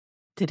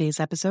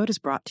Today's episode is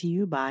brought to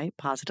you by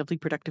Positively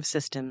Productive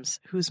Systems,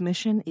 whose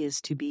mission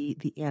is to be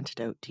the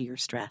antidote to your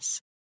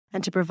stress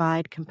and to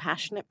provide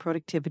compassionate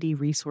productivity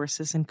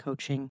resources and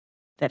coaching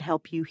that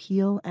help you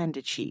heal and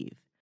achieve.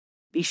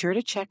 Be sure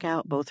to check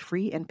out both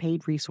free and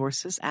paid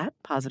resources at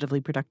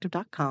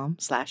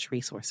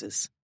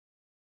positivelyproductive.com/resources.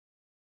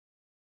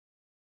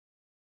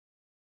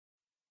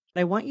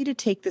 I want you to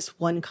take this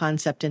one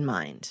concept in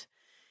mind,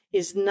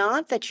 is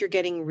not that you're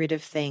getting rid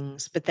of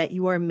things, but that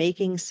you are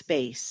making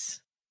space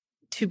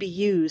to be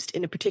used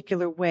in a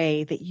particular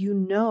way that you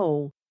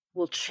know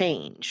will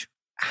change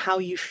how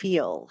you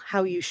feel,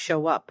 how you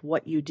show up,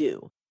 what you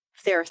do.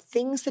 If there are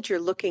things that you're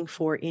looking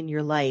for in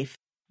your life,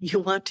 you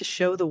want to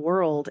show the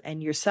world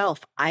and yourself,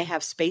 I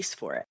have space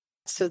for it.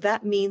 So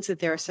that means that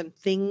there are some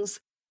things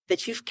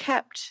that you've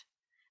kept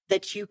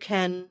that you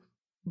can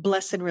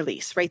bless and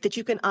release, right? That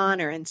you can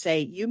honor and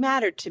say, you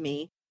mattered to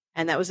me,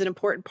 and that was an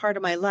important part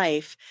of my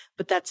life,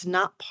 but that's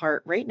not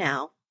part right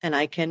now, and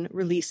I can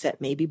release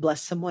it, maybe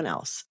bless someone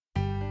else.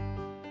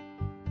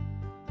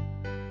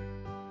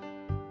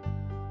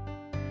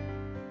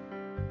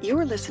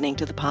 You're listening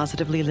to the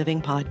Positively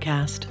Living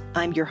Podcast.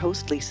 I'm your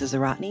host, Lisa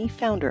Zaratny,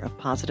 founder of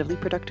Positively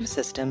Productive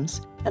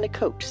Systems and a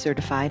coach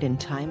certified in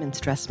time and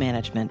stress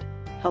management,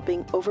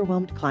 helping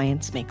overwhelmed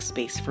clients make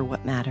space for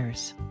what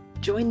matters.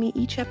 Join me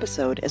each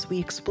episode as we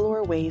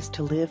explore ways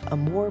to live a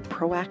more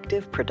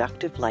proactive,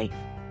 productive life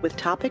with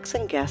topics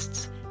and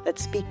guests that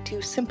speak to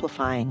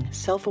simplifying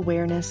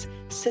self-awareness,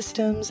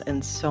 systems,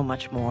 and so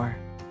much more.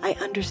 I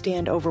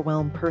understand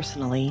overwhelm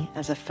personally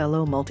as a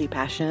fellow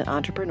multi-passionate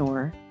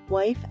entrepreneur,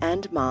 wife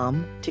and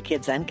mom to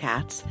kids and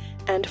cats,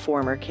 and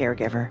former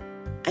caregiver.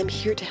 I'm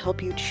here to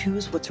help you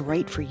choose what's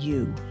right for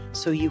you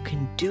so you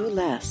can do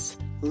less,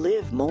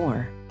 live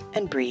more,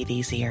 and breathe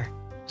easier.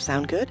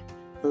 Sound good?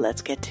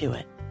 Let's get to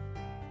it.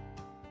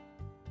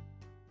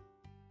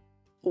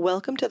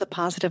 Welcome to the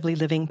Positively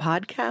Living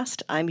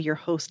Podcast. I'm your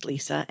host,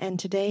 Lisa, and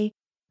today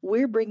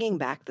we're bringing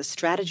back the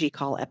Strategy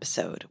Call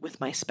episode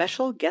with my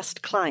special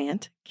guest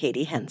client,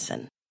 Katie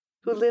Henson,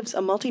 who lives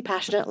a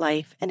multi-passionate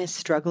life and is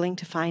struggling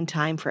to find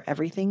time for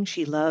everything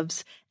she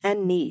loves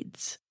and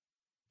needs.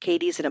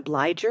 Katie's an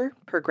obliger,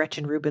 per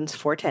Gretchen Rubin's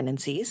 4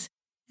 tendencies,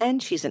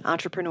 and she's an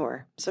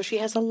entrepreneur, so she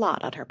has a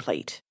lot on her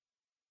plate.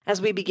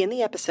 As we begin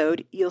the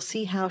episode, you'll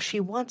see how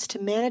she wants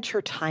to manage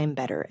her time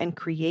better and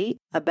create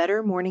a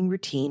better morning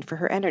routine for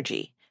her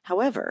energy.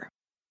 However,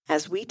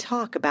 as we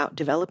talk about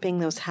developing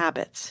those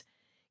habits,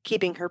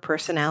 keeping her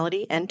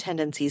personality and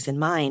tendencies in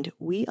mind,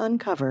 we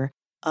uncover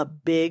a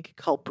big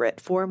culprit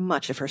for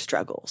much of her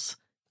struggles: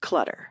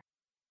 clutter.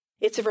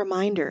 It's a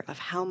reminder of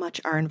how much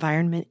our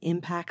environment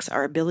impacts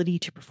our ability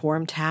to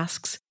perform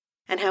tasks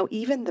and how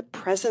even the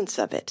presence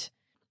of it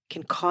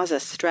can cause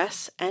us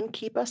stress and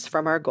keep us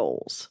from our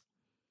goals.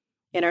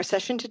 In our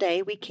session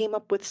today, we came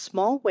up with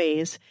small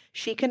ways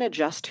she can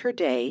adjust her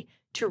day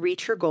to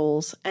reach her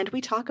goals, and we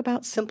talk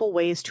about simple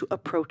ways to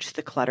approach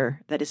the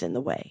clutter that is in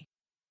the way.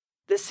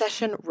 This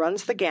session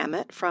runs the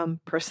gamut from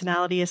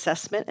personality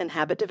assessment and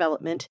habit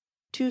development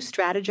to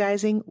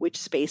strategizing which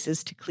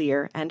spaces to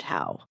clear and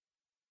how.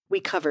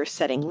 We cover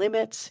setting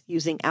limits,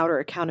 using outer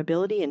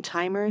accountability and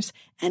timers,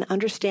 and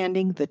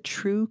understanding the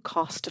true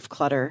cost of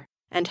clutter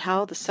and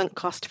how the sunk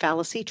cost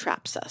fallacy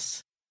traps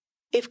us.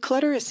 If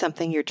clutter is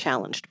something you're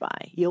challenged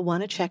by, you'll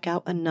want to check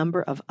out a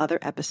number of other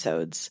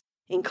episodes,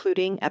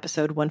 including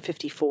episode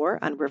 154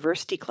 on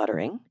reverse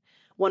decluttering,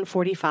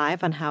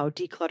 145 on how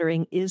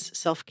decluttering is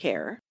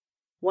self-care,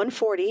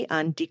 140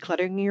 on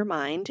decluttering your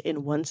mind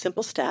in one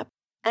simple step,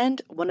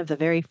 and one of the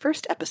very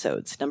first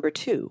episodes, number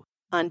 2,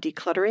 on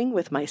decluttering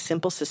with my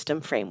simple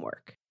system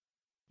framework.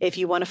 If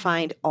you want to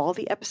find all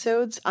the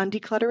episodes on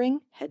decluttering,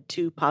 head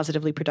to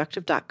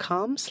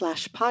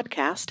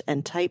positivelyproductive.com/podcast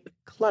and type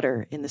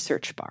clutter in the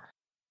search bar.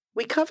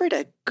 We covered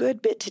a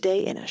good bit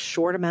today in a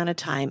short amount of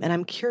time, and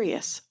I'm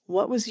curious,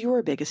 what was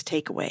your biggest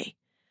takeaway?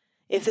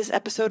 If this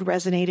episode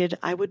resonated,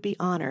 I would be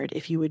honored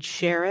if you would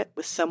share it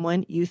with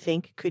someone you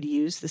think could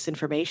use this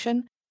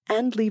information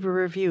and leave a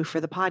review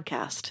for the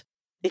podcast.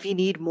 If you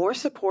need more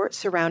support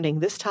surrounding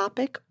this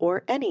topic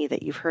or any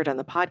that you've heard on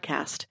the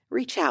podcast,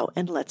 reach out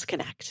and let's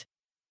connect.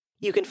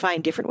 You can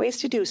find different ways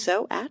to do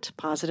so at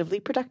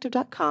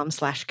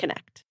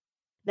positivelyproductive.com/connect.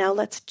 Now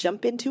let's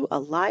jump into a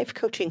live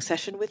coaching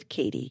session with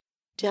Katie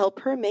to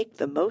help her make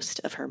the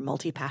most of her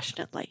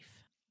multi-passionate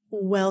life.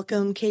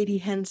 Welcome, Katie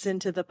Henson,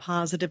 to the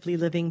Positively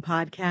Living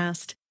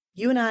Podcast.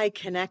 You and I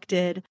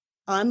connected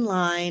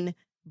online,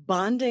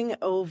 bonding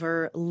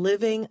over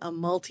living a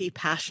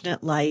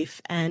multi-passionate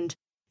life, and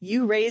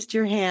you raised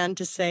your hand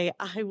to say,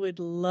 I would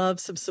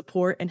love some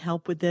support and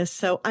help with this.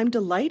 So I'm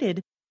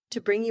delighted to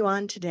bring you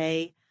on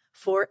today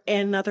for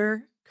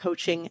another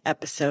coaching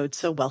episode.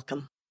 So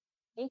welcome.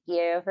 Thank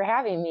you for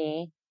having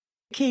me.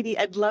 Katie,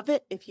 I'd love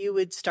it if you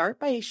would start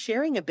by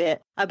sharing a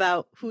bit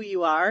about who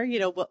you are,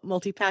 what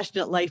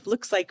multi-passionate life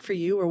looks like for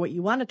you or what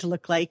you want it to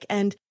look like,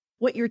 and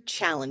what your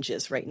challenge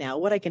is right now,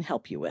 what I can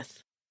help you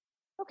with.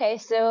 Okay,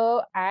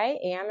 so I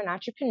am an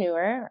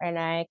entrepreneur and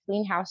I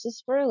clean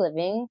houses for a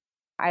living.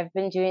 I've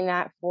been doing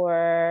that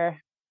for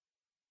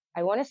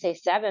I want to say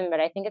 7, but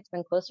I think it's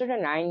been closer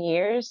to 9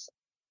 years.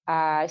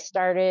 I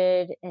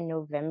started in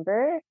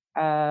November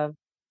of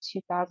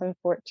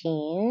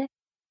 2014,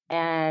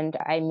 and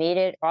I made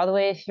it all the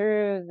way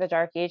through the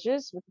dark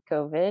ages with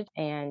COVID.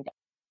 And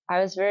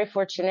I was very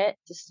fortunate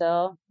to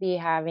still be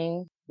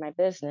having my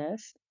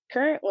business.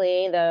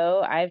 Currently,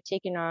 though, I've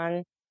taken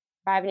on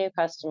 5 new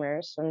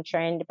customers, so I'm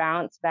trying to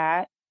balance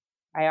that.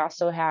 I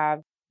also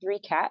have 3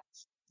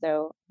 cats,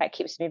 so that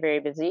keeps me very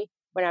busy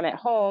when I'm at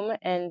home.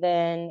 And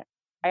then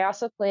I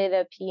also play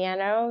the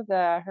piano,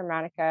 the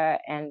harmonica,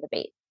 and the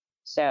bass.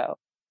 So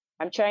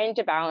I'm trying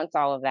to balance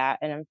all of that,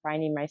 and I'm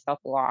finding myself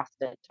lost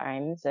at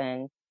times.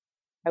 And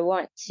I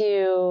want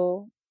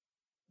to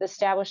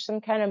establish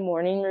some kind of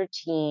morning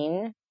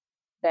routine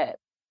that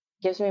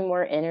gives me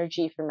more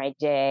energy for my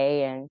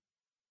day and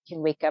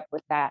can wake up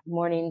with that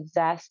morning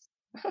zest,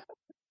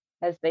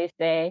 as they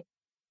say.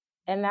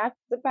 And that's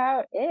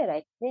about it,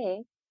 I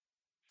think.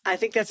 I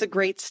think that's a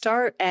great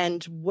start.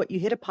 And what you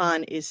hit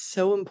upon is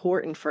so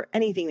important for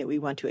anything that we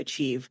want to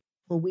achieve.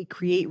 When we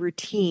create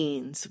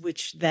routines,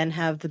 which then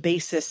have the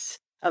basis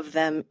of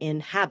them in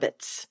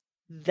habits,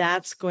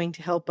 that's going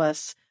to help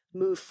us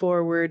move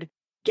forward,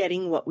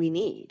 getting what we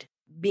need,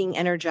 being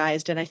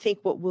energized. And I think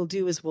what we'll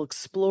do is we'll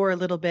explore a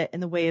little bit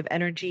in the way of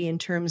energy in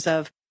terms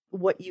of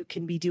what you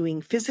can be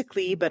doing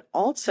physically, but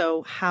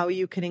also how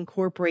you can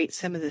incorporate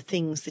some of the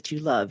things that you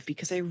love,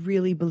 because I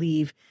really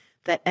believe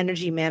that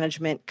energy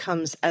management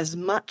comes as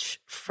much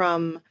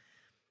from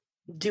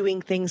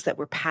doing things that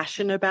we're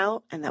passionate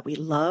about and that we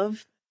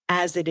love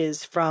as it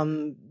is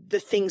from the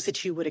things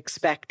that you would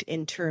expect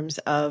in terms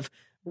of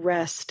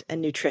rest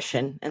and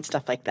nutrition and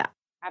stuff like that.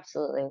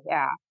 Absolutely.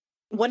 Yeah.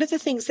 One of the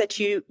things that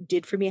you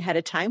did for me ahead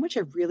of time, which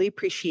I really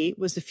appreciate,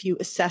 was a few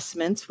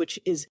assessments, which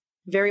is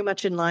very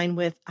much in line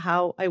with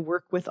how I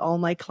work with all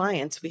my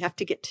clients. We have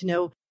to get to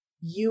know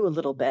you a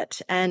little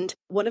bit. And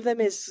one of them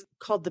is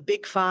called the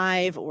Big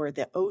Five or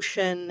the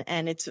Ocean.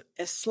 And it's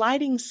a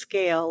sliding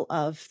scale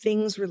of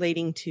things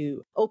relating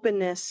to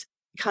openness,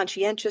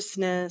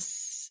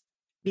 conscientiousness,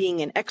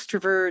 being an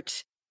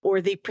extrovert,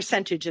 or the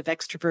percentage of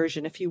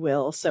extroversion, if you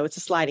will. So it's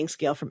a sliding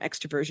scale from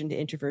extroversion to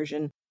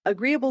introversion.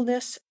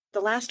 Agreeableness,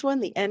 the last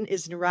one, the N,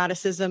 is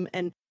neuroticism.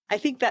 And I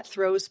think that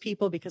throws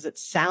people because it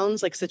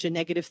sounds like such a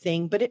negative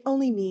thing, but it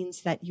only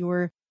means that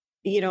you're,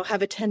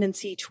 have a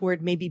tendency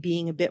toward maybe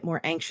being a bit more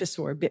anxious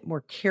or a bit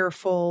more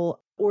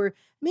careful, or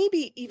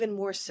maybe even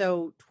more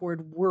so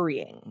toward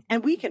worrying.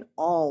 And we can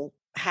all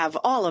have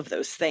all of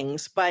those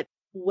things. But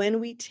when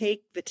we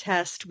take the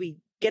test, we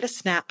get a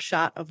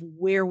snapshot of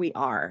where we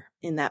are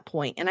in that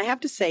point. And I have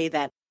to say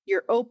that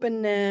your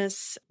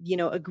openness,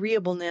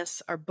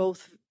 agreeableness are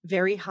both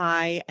very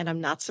high. And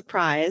I'm not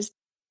surprised.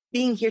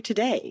 Being here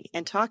today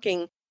and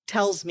talking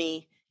tells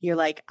me you're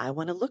like, I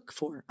want to look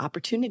for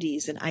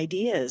opportunities and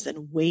ideas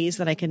and ways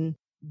that I can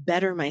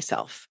better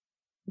myself.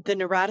 The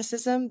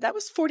neuroticism, that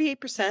was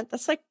 48%.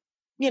 That's like,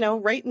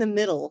 right in the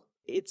middle.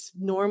 It's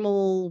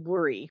normal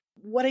worry.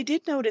 What I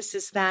did notice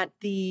is that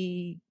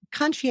the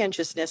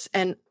conscientiousness,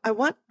 and I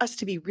want us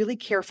to be really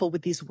careful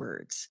with these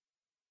words.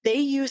 They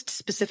used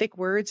specific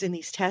words in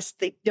these tests.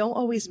 They don't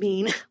always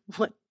mean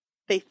what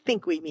they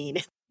think we mean.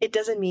 It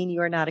doesn't mean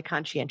you are not a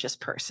conscientious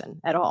person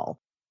at all.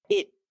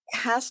 It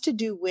has to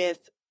do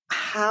with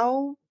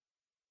how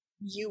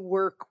you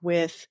work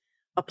with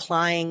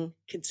applying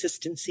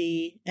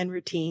consistency and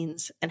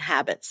routines and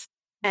habits.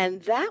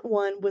 And that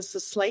one was a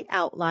slight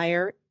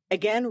outlier,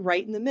 again,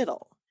 right in the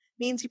middle.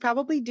 Means you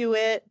probably do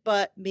it,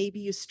 but maybe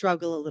you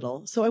struggle a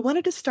little. So I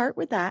wanted to start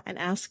with that and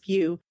ask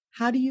you,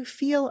 how do you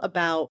feel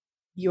about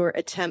your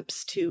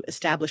attempts to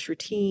establish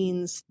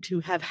routines, to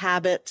have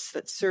habits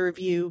that serve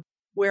you?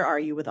 Where are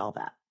you with all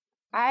that?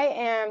 I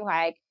am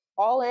like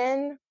all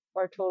in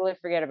or totally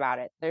forget about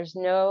it. There's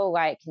no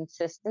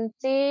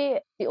consistency.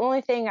 The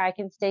only thing I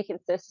can stay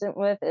consistent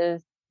with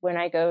is when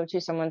I go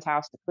to someone's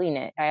house to clean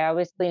it. I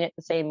always clean it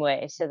the same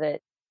way so that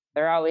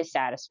they're always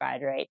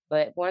satisfied, right?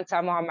 But once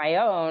I'm on my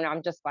own,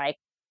 I'm just like,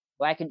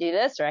 well, I could do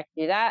this or I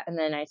could do that. And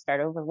then I start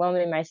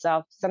overwhelming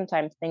myself.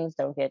 Sometimes things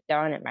don't get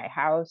done at my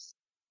house.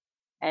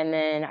 And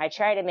then I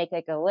try to make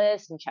a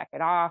list and check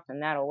it off,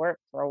 and that'll work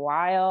for a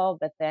while.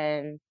 But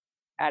then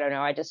I don't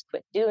know, I just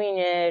quit doing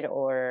it,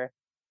 or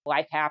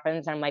life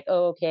happens. I'm like,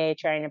 oh, okay,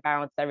 trying to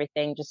balance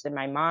everything just in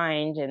my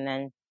mind. And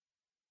then,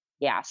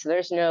 yeah, so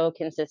there's no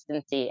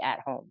consistency at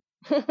home.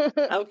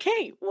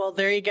 Okay, well,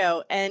 there you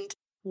go. And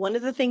one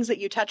of the things that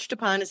you touched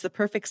upon is the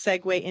perfect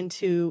segue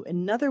into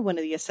another one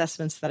of the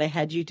assessments that I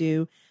had you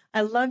do.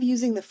 I love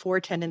using the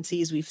 4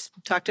 tendencies. We've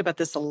talked about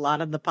this a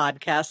lot on the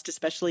podcast,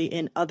 especially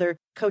in other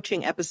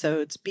coaching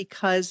episodes,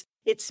 because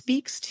it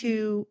speaks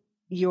to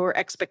your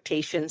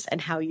expectations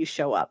and how you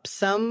show up.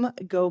 Some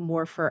go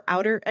more for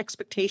outer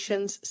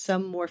expectations,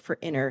 some more for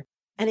inner.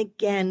 And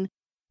again,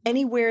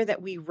 anywhere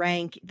that we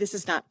rank, this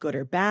is not good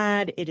or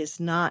bad. It is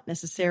not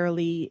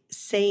necessarily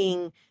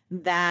saying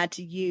that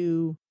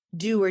you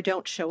do or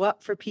don't show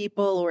up for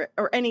people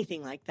or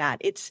anything like that.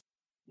 It's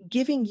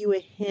giving you a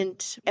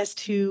hint as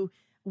to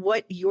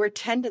what your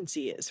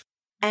tendency is.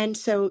 And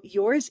so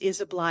yours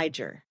is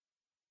obliger.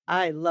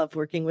 I love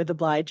working with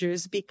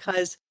obligers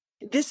because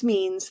this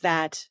means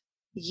that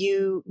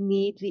you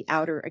need the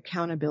outer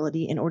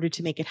accountability in order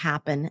to make it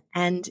happen.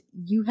 And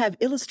you have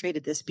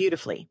illustrated this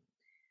beautifully.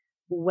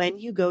 When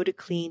you go to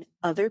clean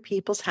other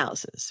people's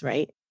houses,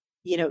 right?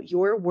 You know,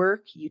 your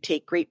work, you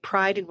take great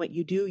pride in what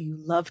you do. You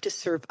love to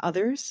serve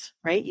others,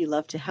 right? You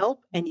love to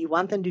help and you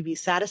want them to be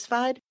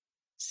satisfied.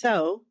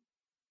 So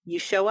you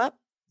show up,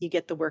 you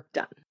get the work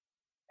done.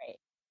 Right.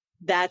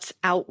 That's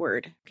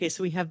outward. Okay.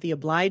 So we have the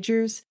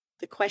obligers,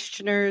 the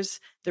questioners,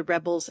 the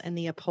rebels, and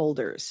the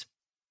upholders.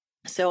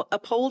 So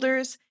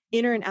upholders,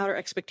 inner and outer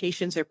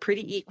expectations are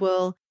pretty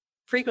equal.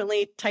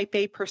 Frequently type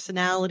A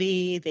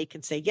personality. They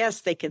can say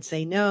yes, they can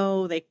say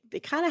no. They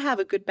kind of have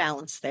a good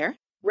balance there.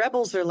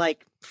 Rebels are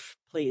like,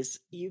 please,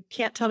 you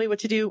can't tell me what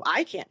to do.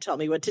 I can't tell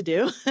me what to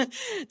do.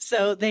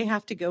 So they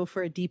have to go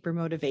for a deeper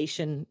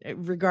motivation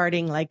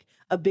regarding like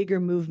a bigger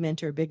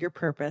movement or bigger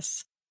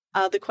purpose.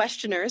 The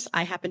questioners,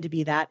 I happen to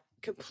be that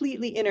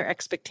completely inner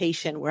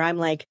expectation where I'm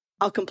like,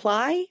 I'll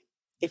comply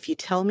if you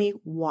tell me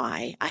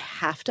why. I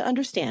have to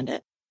understand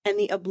it. And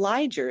the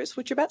obligers,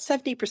 which are about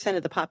 70%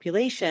 of the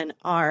population,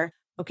 are,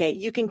 okay,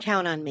 you can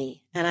count on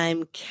me, and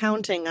I'm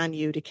counting on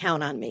you to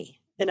count on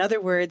me. In other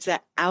words,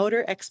 that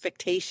outer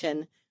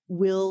expectation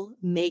will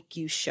make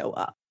you show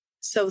up.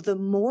 So the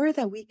more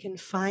that we can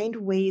find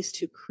ways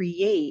to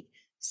create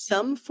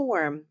some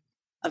form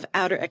of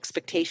outer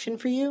expectation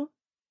for you,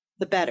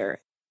 the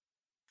better.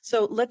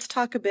 So let's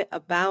talk a bit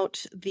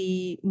about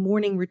the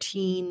morning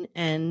routine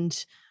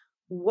and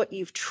what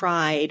you've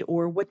tried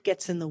or what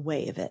gets in the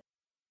way of it.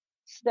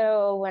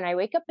 So when I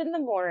wake up in the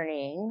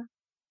morning,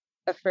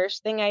 the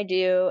first thing I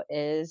do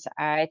is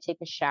I take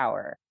a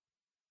shower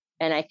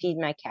and I feed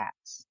my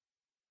cats.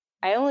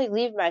 I only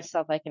leave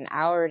myself like an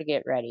hour to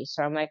get ready.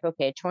 So I'm like,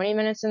 okay, 20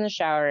 minutes in the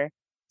shower,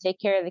 take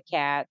care of the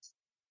cats,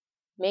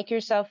 make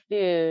yourself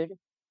food.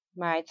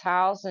 My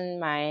towels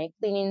and my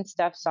cleaning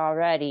stuff's all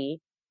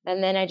ready.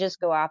 And then I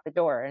just go out the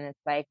door and it's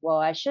like, well,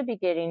 I should be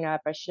getting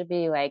up. I should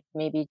be like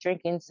maybe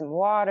drinking some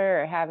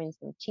water or having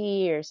some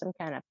tea or some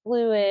kind of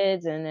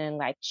fluids and then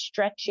like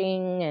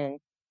stretching and,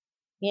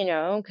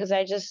 cause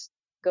I just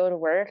go to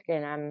work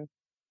and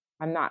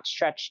I'm not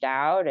stretched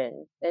out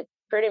and it's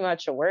pretty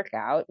much a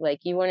workout. Like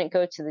you wouldn't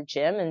go to the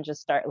gym and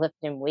just start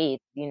lifting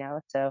weights.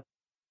 So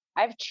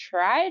I've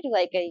tried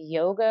like a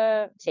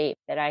yoga tape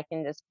that I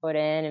can just put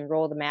in and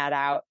roll the mat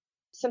out.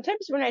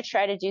 Sometimes when I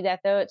try to do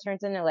that though, it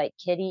turns into like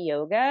kitty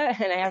yoga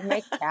and I have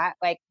my cat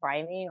like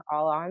climbing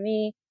all on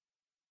me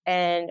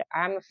and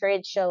I'm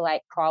afraid she'll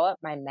like crawl up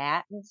my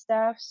mat and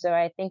stuff. So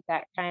I think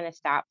that kind of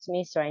stops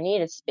me. So I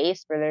need a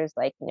space where there's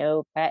like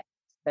no pets.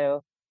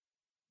 So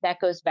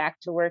that goes back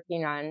to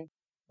working on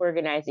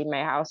organizing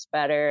my house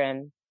better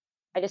and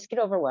I just get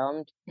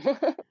overwhelmed.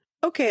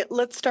 Okay,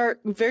 let's start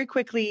very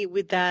quickly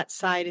with that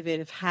side of it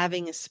of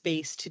having a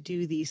space to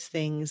do these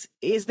things.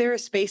 Is there a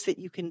space that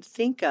you can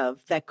think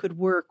of that could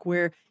work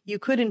where you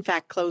could in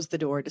fact close the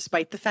door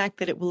despite the fact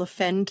that it will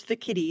offend the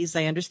kitties?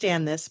 I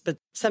understand this, but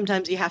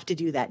sometimes you have to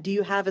do that. Do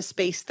you have a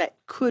space that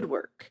could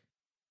work?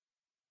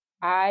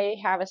 I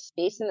have a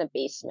space in the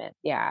basement.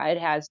 Yeah, it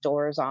has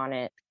doors on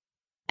it.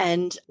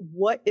 And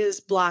what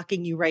is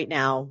blocking you right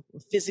now,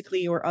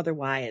 physically or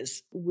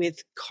otherwise,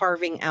 with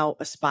carving out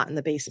a spot in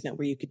the basement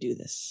where you could do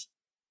this?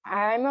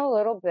 I'm a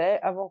little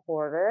bit of a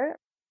hoarder.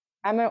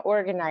 I'm an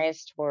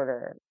organized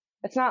hoarder.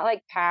 It's not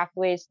like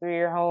pathways through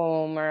your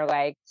home or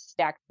like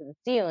stacked to the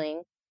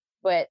ceiling,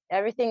 but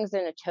everything's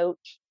in a tote.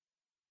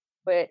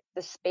 But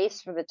the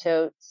space for the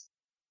totes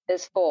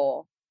is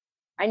full.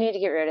 I need to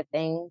get rid of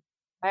things.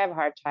 I have a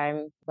hard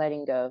time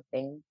letting go of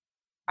things.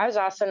 I was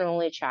also an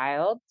only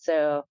child,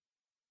 so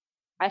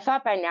I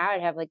thought by now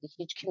I'd have like a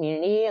huge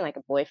community and like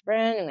a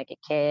boyfriend and like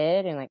a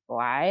kid and like a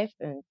wife.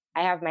 And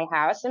I have my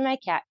house and my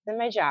cats and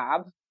my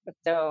job.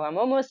 So I'm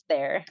almost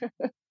there.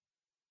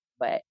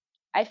 But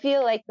I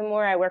feel like the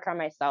more I work on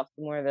myself,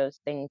 the more those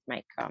things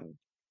might come.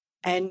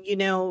 And,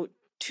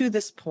 to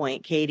this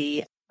point,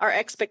 Katie, our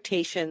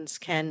expectations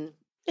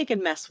they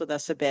can mess with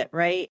us a bit,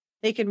 right?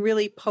 They can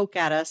really poke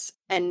at us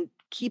and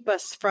keep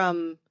us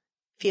from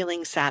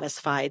feeling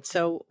satisfied.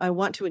 So I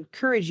want to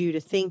encourage you to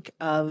think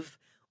of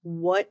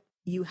what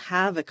you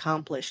have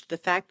accomplished, the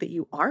fact that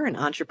you are an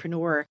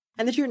entrepreneur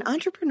and that you're an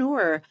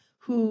entrepreneur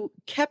who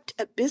kept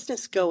a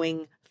business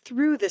going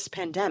through this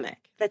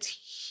pandemic. That's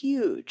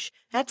huge.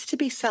 That's to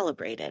be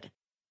celebrated.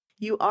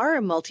 You are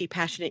a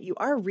multi-passionate. You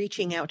are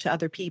reaching out to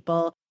other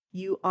people.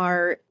 You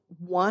are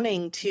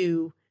wanting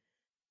to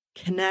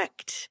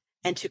connect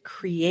and to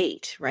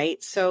create,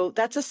 right? So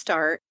that's a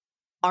start.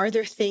 Are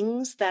there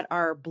things that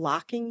are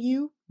blocking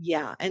you?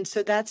 Yeah. And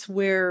so that's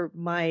where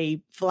my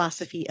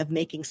philosophy of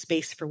making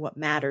space for what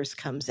matters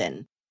comes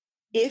in.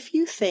 If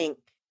you think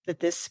that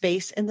this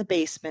space in the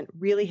basement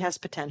really has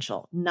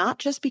potential, not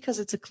just because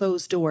it's a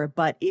closed door,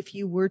 but if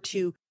you were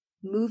to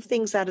move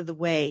things out of the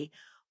way,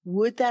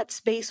 would that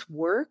space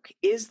work?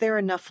 Is there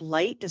enough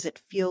light? Does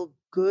it feel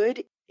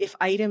good if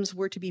items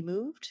were to be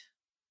moved?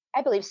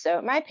 I believe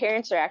so. My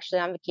parents are actually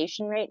on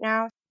vacation right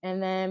now.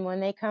 And then when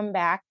they come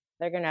back,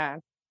 they're going to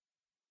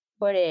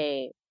put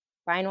a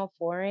vinyl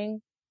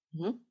flooring.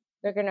 Mhm.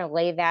 They're going to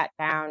lay that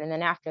down. And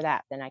then after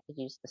that, then I could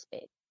use the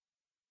spade.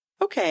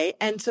 Okay.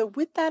 And so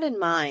with that in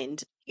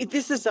mind,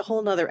 this is a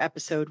whole nother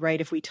episode,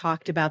 right? If we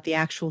talked about the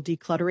actual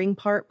decluttering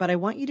part, but I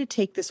want you to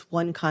take this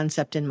one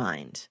concept in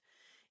mind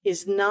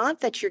is not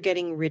that you're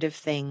getting rid of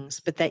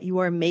things, but that you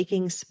are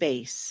making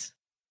space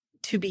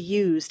to be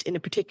used in a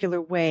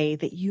particular way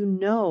that you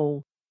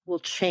know will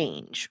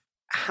change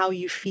how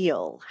you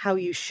feel, how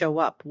you show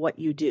up, what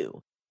you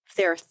do. If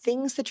there are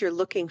things that you're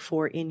looking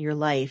for in your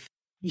life,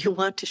 you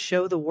want to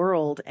show the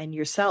world and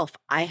yourself,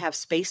 I have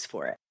space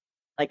for it.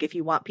 Like if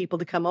you want people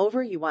to come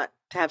over, you want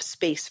to have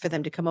space for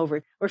them to come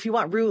over. Or if you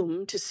want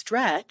room to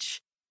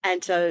stretch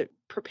and to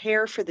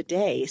prepare for the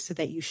day so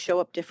that you show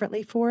up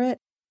differently for it,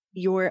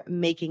 you're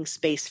making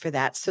space for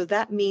that. So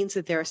that means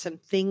that there are some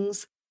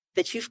things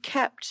that you've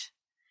kept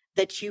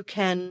that you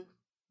can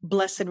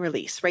bless and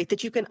release, right?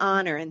 That you can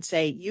honor and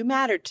say, you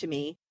mattered to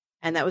me.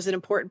 And that was an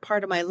important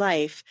part of my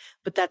life,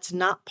 but that's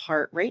not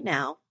part right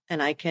now.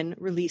 And I can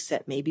release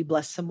it, maybe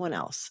bless someone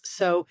else.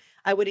 So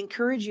I would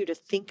encourage you to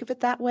think of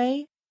it that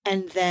way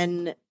and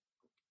then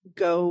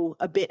go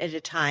a bit at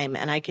a time.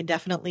 And I can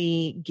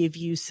definitely give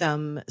you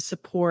some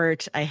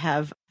support. I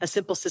have a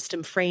simple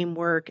system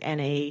framework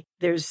and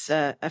there's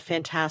a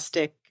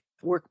fantastic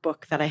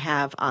workbook that I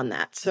have on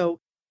that. So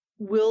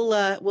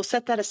we'll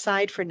set that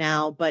aside for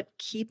now, but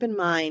keep in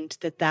mind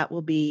that that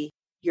will be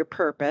your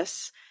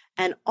purpose.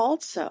 And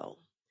also,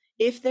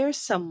 if there's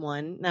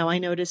someone, now I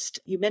noticed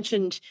you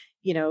mentioned,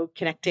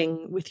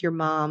 connecting with your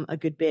mom a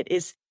good bit.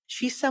 Is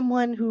she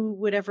someone who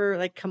would ever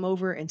like come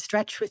over and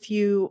stretch with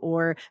you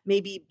or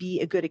maybe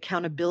be a good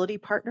accountability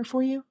partner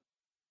for you?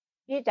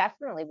 You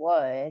definitely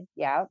would.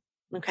 Yeah.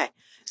 Okay.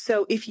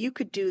 So if you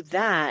could do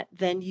that,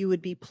 then you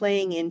would be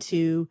playing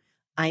into,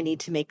 I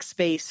need to make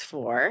space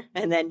for,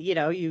 and then,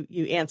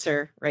 you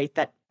answer, right,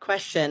 that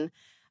question.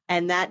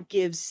 And that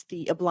gives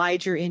the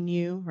obliger in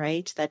you,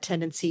 right, that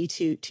tendency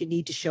to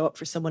need to show up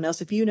for someone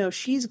else. If you know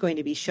she's going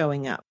to be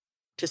showing up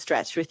to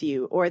stretch with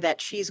you, or that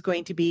she's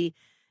going to be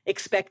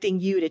expecting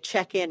you to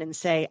check in and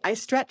say, I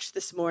stretched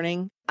this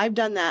morning. I've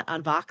done that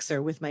on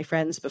Voxer with my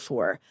friends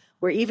before,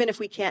 where even if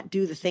we can't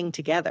do the thing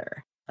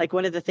together, like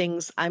one of the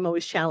things I'm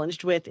always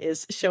challenged with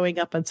is showing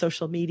up on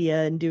social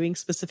media and doing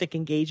specific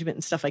engagement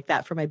and stuff like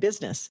that for my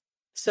business.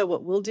 So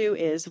what we'll do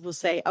is we'll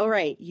say, all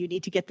right, you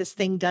need to get this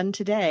thing done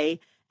today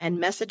and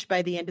message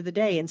by the end of the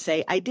day and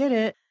say, I did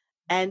it.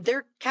 And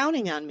they're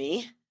counting on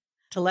me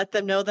to let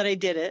them know that I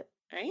did it.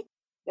 Right.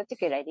 That's a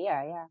good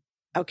idea. Yeah.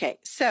 Okay.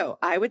 So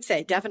I would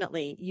say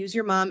definitely use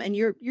your mom and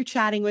you're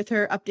chatting with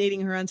her,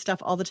 updating her on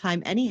stuff all the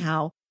time.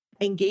 Anyhow,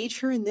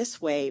 engage her in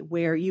this way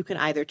where you can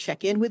either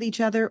check in with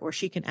each other or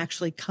she can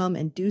actually come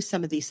and do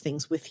some of these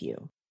things with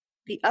you.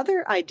 The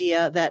other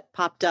idea that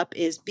popped up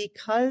is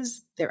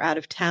because they're out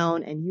of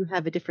town and you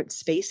have a different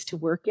space to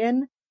work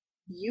in,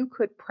 you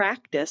could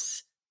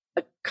practice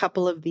a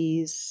couple of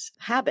these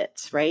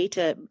habits, right?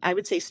 I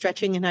would say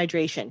stretching and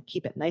hydration.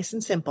 Keep it nice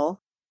and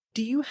simple.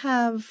 Do you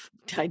have,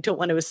 I don't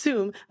want to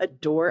assume, a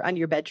door on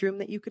your bedroom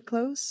that you could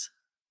close?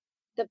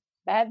 The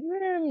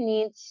bedroom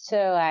needs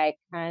to like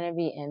kind of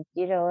be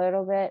emptied a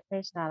little bit.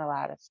 There's not a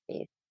lot of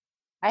space.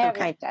 I have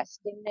my Okay, desk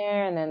in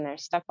there, and then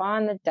there's stuff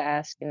on the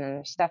desk, and then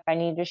there's stuff I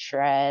need to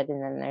shred,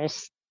 and then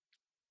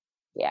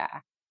yeah.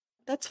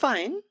 that's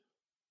fine.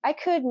 I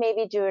could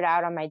maybe do it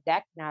out on my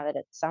deck now that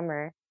it's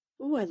summer.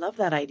 Oh, I love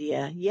that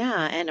idea.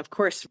 Yeah. And of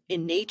course,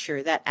 in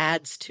nature, that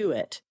adds to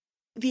it.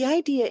 The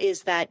idea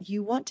is that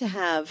you want to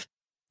have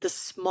the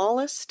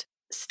smallest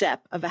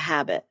step of a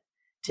habit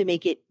to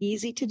make it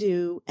easy to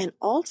do and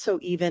also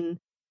even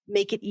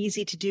make it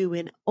easy to do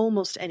in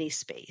almost any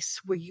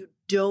space where you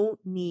don't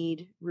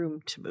need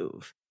room to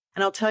move.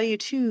 And I'll tell you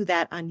too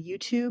that on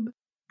YouTube,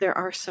 there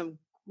are some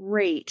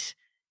great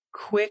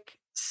quick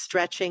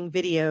stretching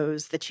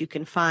videos that you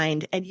can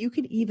find, and you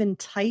can even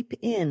type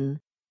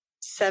in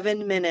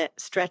 7-minute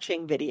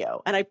stretching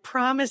video. And I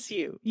promise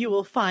you, you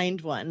will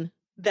find one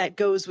that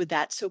goes with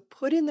that. So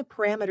put in the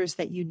parameters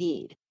that you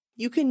need.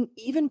 You can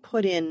even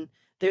put in,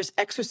 there's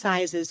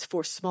exercises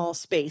for small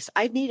space.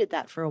 I've needed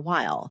that for a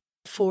while.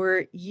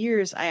 For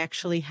years, I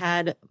actually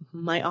had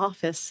my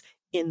office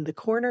in the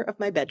corner of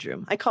my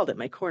bedroom. I called it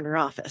my corner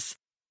office.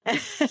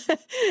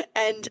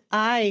 And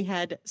I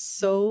had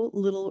so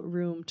little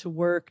room to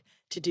work,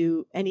 to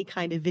do any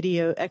kind of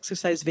video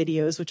exercise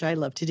videos, which I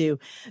love to do.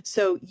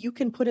 So you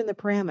can put in the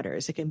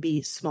parameters. It can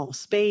be small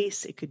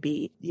space. It could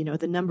be,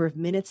 the number of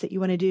minutes that you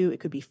want to do. It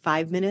could be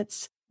 5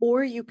 minutes,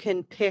 or you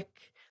can pick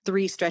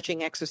 3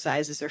 stretching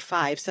exercises or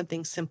 5,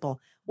 something simple.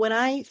 When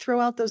I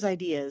throw out those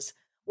ideas,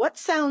 what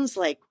sounds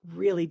like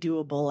really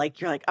doable? Like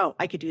you're like, oh,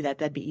 I could do that.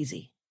 That'd be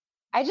easy.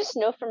 I just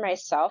know for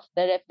myself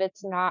that if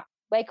it's not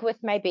like with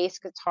my bass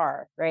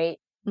guitar, right?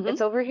 It's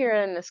Hmm. over here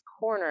in this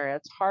corner.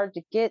 It's hard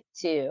to get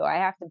to. I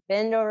have to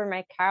bend over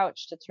my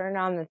couch to turn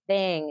on the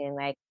thing. And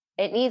like,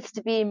 it needs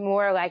to be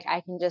more like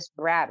I can just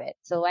grab it.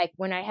 So, like,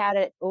 when I had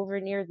it over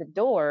near the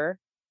door,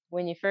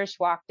 when you first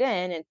walked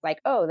in, it's like,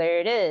 oh, there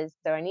it is.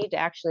 So I need to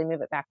actually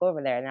move it back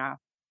over there now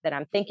that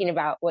I'm thinking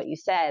about what you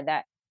said.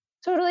 That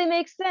totally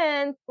makes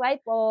sense. Light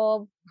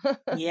bulb.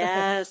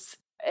 Yes,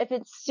 If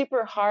it's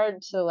super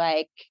hard to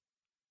like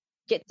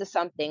get to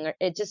something, or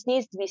it just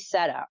needs to be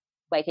set up.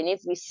 Like it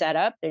needs to be set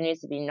up. There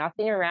needs to be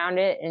nothing around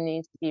it. And it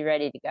needs to be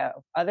ready to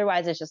go.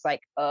 Otherwise, it's just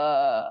like,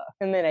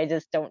 and then I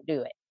just don't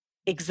do it.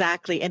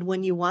 exactly. And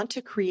when you want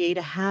to create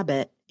a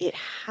habit, it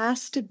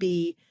has to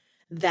be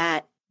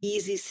that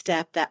easy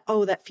step that,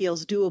 oh, that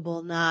feels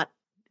doable, not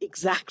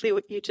exactly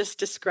what you just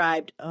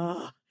described.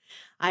 Oh,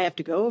 I have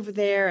to go over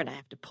there and I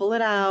have to pull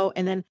it out.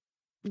 And then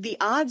the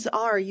odds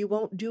are you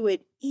won't do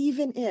it,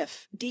 even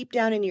if deep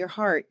down in your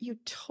heart, you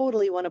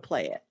totally want to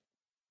play it.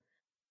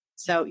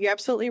 So you're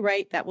absolutely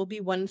right. That will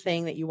be one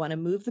thing that you want to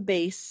move the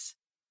bass.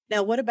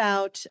 Now, what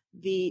about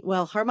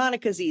well,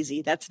 harmonica's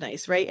easy. That's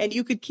nice, right? And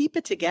you could keep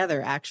it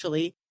together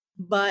actually.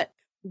 But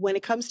when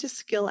it comes to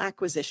skill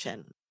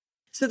acquisition,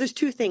 so there's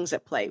two things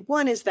at play.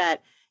 One is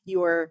that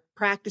you're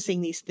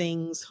practicing these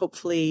things,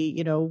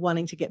 hopefully,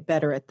 wanting to get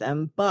better at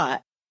them,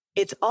 but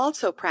it's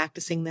also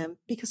practicing them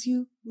because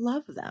you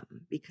love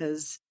them,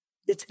 because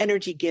it's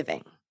energy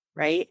giving,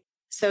 right?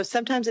 So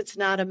sometimes it's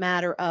not a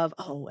matter of,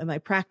 oh, am I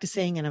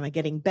practicing and am I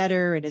getting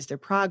better and is there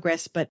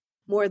progress, but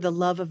more the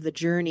love of the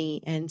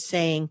journey and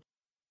saying,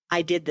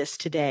 I did this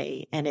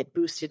today and it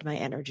boosted my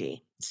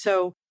energy.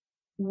 So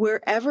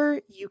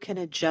wherever you can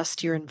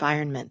adjust your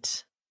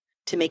environment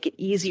to make it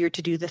easier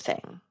to do the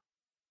thing,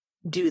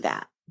 do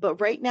that. But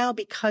right now,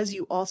 because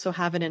you also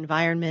have an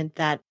environment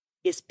that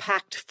is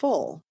packed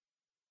full,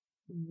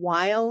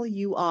 while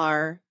you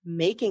are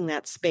making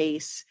that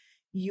space,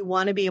 you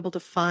want to be able to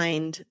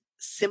find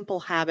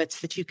simple habits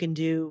that you can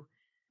do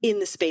in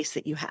the space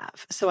that you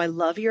have. So I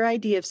love your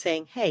idea of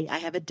saying, hey, I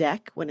have a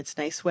deck. When it's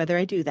nice weather,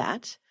 I do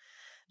that.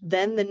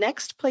 Then the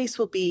next place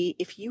will be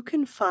if you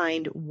can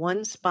find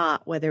one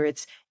spot, whether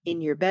it's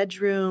in your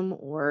bedroom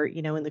or,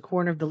 in the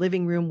corner of the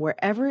living room,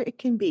 wherever it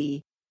can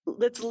be,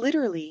 that's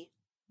literally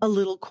a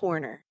little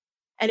corner.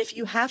 And if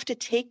you have to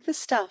take the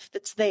stuff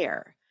that's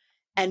there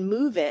and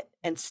move it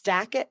and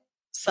stack it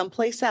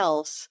someplace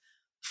else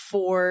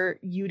for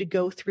you to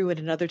go through it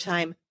another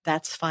time,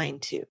 that's fine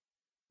too.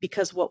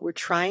 Because what we're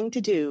trying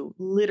to do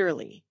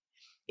literally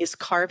is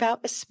carve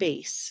out a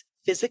space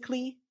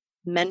physically,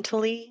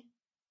 mentally,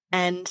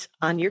 and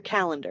on your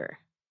calendar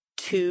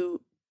to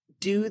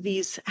do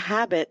these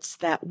habits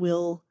that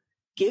will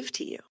give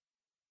to you.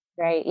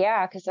 Right.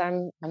 Yeah. Cause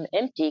I'm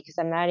empty because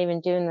I'm not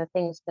even doing the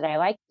things that I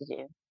like to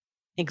do.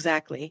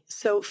 Exactly.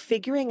 So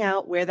figuring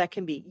out where that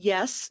can be.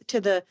 Yes, to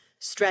the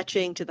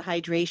stretching, to the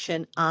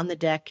hydration on the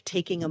deck,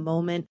 taking a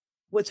moment.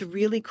 What's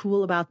really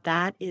cool about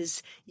that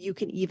is you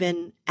can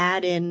even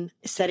add in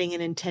setting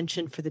an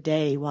intention for the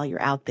day while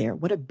you're out there.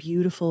 What a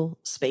beautiful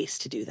space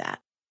to do that.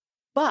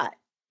 But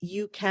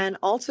you can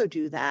also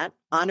do that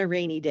on a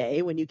rainy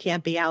day when you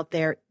can't be out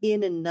there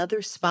in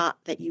another spot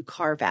that you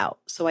carve out.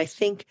 So I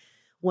think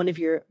one of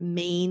your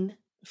main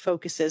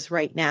focuses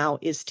right now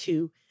is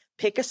to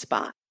pick a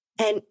spot.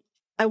 And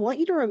I want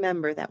you to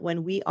remember that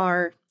when we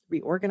are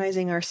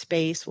reorganizing our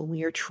space, when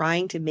we are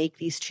trying to make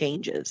these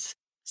changes,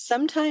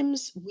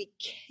 sometimes we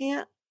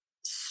can't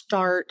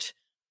start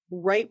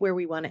right where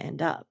we want to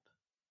end up.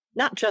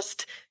 Not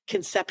just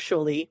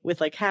conceptually with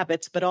like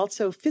habits, but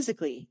also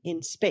physically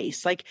in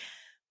space. Like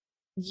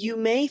you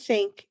may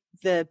think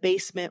the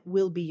basement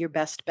will be your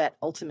best bet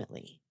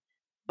ultimately,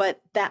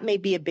 but that may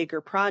be a bigger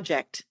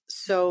project.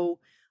 So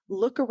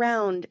look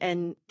around,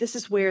 and this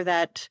is where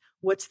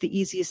what's the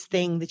easiest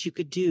thing that you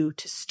could do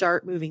to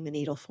start moving the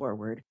needle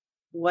forward?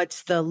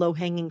 What's the low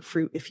hanging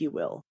fruit, if you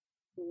will?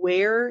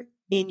 Where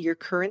in your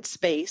current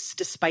space,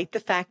 despite the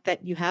fact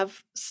that you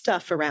have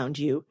stuff around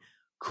you,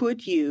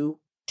 could you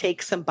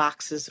take some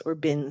boxes or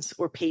bins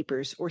or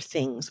papers or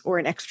things or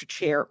an extra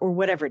chair or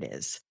whatever it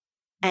is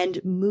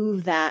and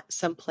move that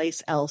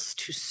someplace else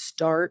to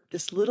start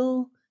this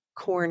little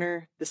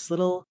corner, this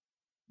little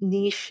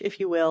niche, if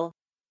you will,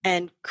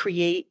 and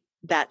create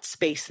that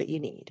space that you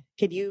need.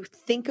 Can you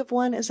think of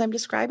one as I'm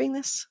describing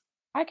this?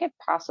 I could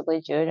possibly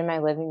do it in my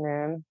living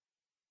room.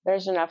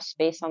 There's enough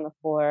space on the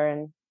floor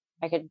and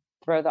I could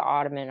throw the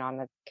ottoman on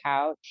the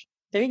couch.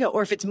 There you go.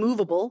 Or if it's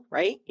movable,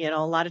 right? A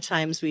lot of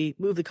times we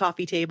move the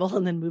coffee table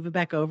and then move it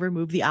back over,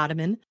 move the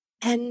ottoman.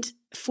 And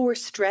for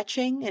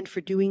stretching and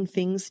for doing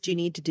things that you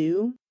need to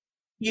do,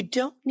 you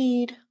don't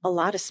need a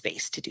lot of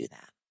space to do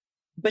that,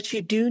 but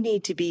you do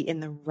need to be in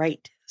the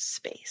right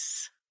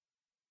space.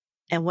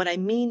 And what I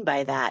mean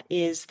by that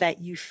is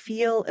that you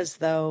feel as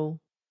though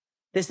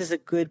this is a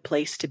good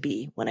place to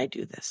be when I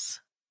do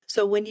this.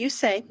 So when you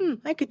say,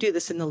 I could do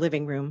this in the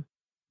living room,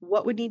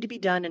 what would need to be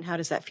done and how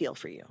does that feel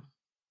for you?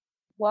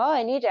 Well,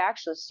 I need to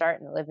actually start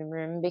in the living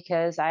room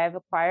because I have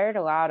acquired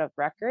a lot of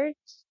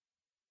records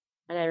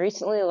and I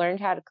recently learned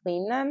how to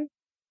clean them.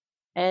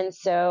 And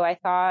so I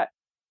thought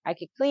I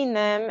could clean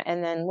them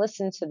and then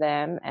listen to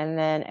them. And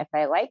then if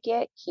I like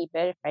it, keep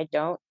it. If I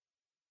don't,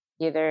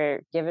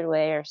 either give it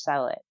away or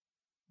sell it.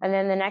 And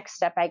then the next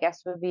step, I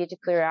guess, would be to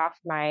clear off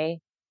my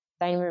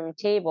dining room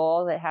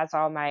table that has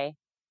all my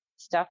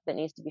stuff that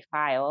needs to be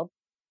filed.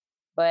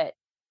 But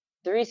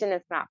the reason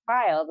it's not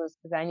filed is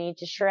because I need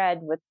to shred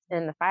what's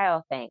in the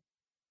file thing.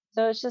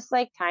 So it's just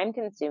like time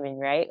consuming,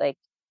 right? Like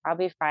I'll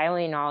be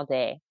filing all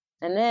day.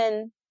 And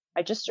then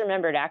I just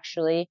remembered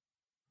actually,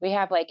 we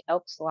have like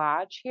Elks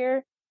Lodge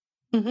here.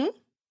 Mm-hmm.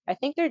 I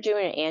think they're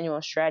doing an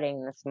annual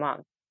shredding this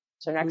month.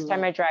 So next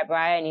time I drive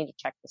by, I need to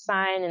check the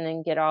sign and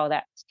then get all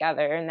that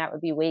together. And that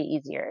would be way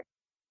easier.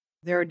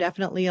 There are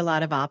definitely a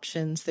lot of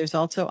options. There's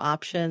also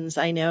options.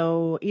 I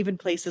know even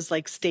places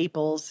like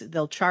Staples,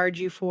 they'll charge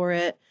you for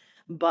it,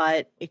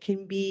 but it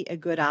can be a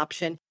good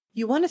option.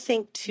 You want to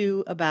think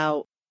too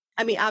about,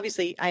 I mean,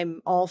 obviously,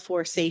 I'm all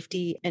for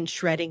safety and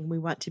shredding. We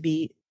want to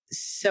be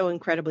so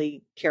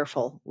incredibly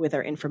careful with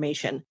our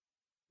information,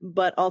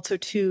 but also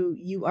too,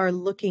 you are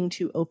looking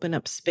to open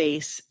up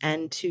space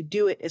and to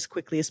do it as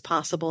quickly as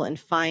possible and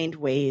find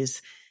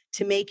ways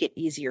to make it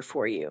easier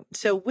for you.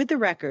 So with the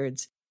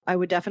records, I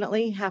would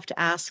definitely have to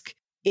ask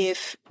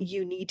if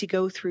you need to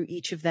go through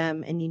each of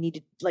them and you need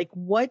to, like,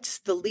 what's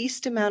the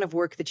least amount of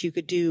work that you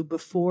could do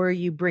before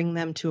you bring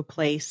them to a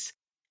place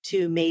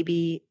to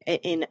maybe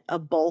in a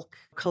bulk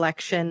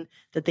collection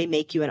that they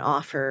make you an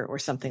offer or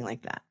something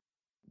like that?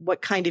 What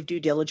kind of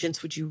due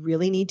diligence would you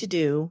really need to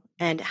do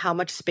and how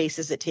much space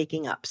is it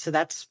taking up? So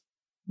that's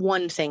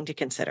one thing to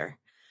consider.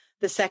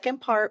 The second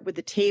part with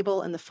the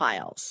table and the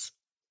files,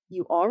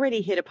 you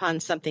already hit upon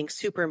something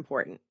super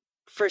important.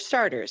 For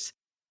starters,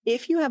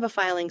 if you have a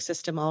filing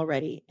system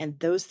already and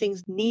those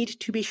things need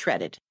to be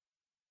shredded,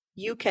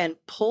 you can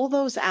pull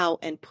those out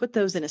and put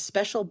those in a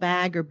special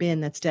bag or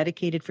bin that's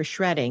dedicated for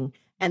shredding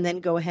and then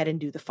go ahead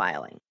and do the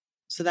filing.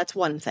 So that's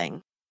one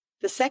thing.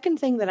 The second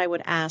thing that I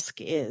would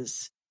ask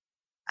is,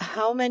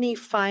 how many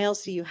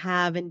files do you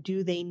have and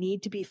do they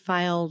need to be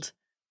filed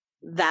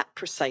that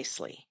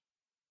precisely?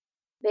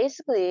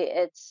 Basically,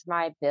 it's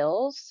my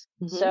bills.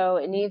 Hmm. So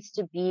it needs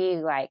to be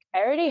like, I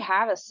already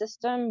have a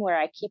system where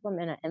I keep them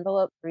in an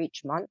envelope for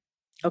each month,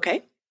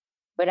 Okay.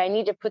 but I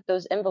need to put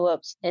those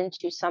envelopes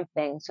into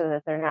something so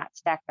that they're not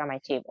stacked on my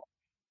table.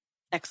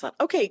 Excellent.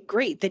 Okay,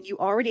 great. Then you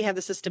already have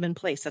the system in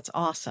place. That's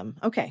awesome.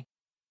 Okay.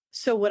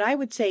 So what I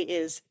would say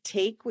is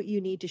take what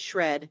you need to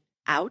shred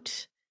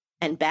out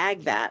and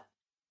bag that.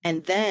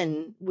 And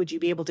then would you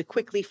be able to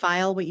quickly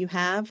file what you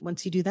have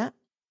once you do that?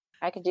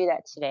 I could do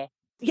that today.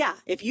 Yeah.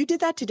 If you did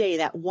that today,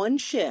 that one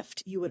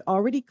shift, you would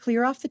already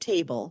clear off the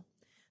table.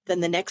 Then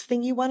the next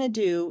thing you want to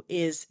do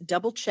is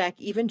double check,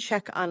 even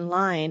check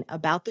online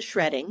about the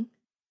shredding.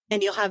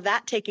 And you'll have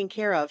that taken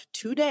care of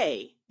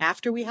today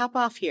after we hop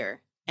off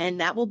here. And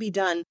that will be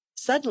done.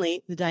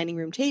 Suddenly the dining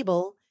room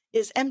table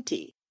is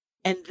empty.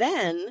 And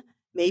then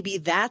maybe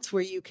that's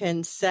where you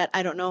can set,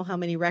 I don't know how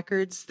many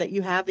records that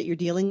you have that you're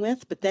dealing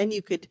with, but then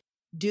you could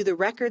do the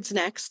records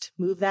next,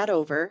 move that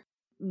over.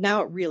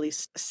 Now it really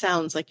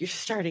sounds like you're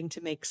starting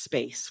to make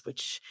space,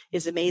 which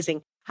is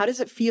amazing. How does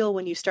it feel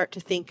when you start to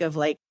think of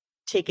like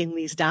taking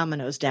these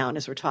dominoes down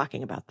as we're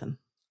talking about them?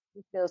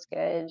 It feels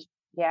good.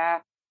 Yeah.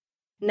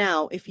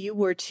 Now, if you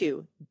were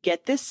to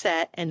get this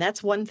set, and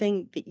that's one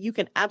thing that you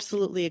can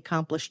absolutely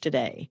accomplish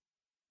today,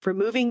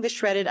 removing the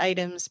shredded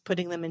items,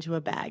 putting them into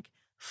a bag,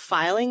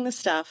 filing the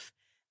stuff,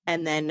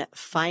 and then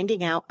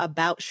finding out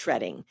about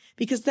shredding,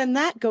 because then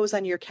that goes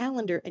on your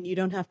calendar and you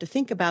don't have to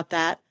think about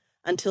that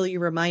until you're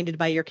reminded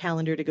by your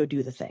calendar to go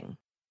do the thing.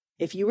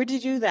 If you were to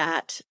do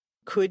that,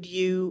 could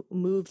you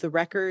move the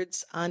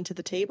records onto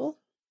the table?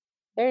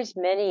 There's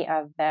many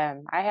of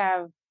them.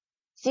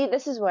 See,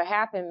 this is what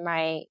happened.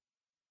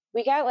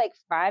 We got like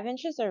 5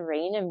 inches of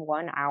rain in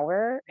 1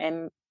 hour.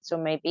 And so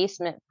my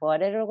basement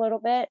flooded a little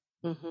bit.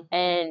 Hmm.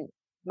 And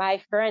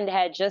my friend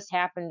had just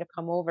happened to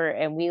come over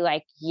and we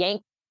like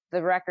yanked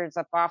the records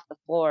up off the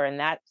floor. And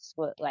that's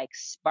what like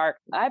sparked,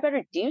 I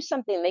better do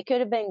something. They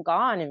could have been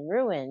gone and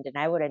ruined and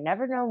I would have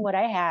never known what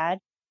I had.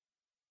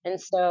 And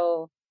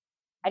so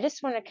I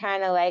just want to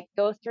kind of like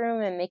go through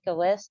 'em and make a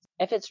list.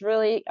 If it's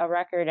really a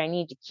record I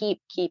need to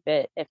keep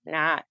it. If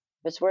not,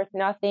 if it's worth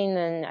nothing,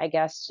 then I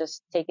guess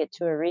just take it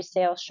to a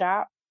resale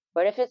shop.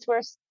 But if it's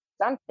worth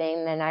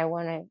something, then I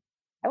want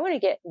to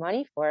get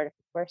money for it if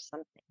it's worth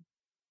something.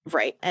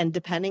 Right. And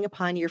depending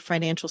upon your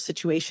financial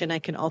situation, I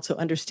can also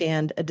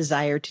understand a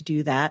desire to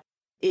do that.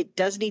 It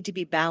does need to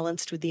be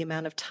balanced with the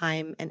amount of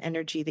time and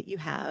energy that you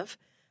have.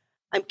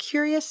 I'm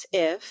curious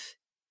if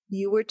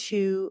you were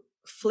to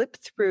flip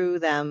through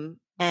them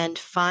and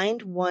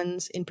find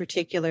ones in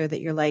particular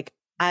that you're like,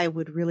 I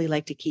would really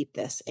like to keep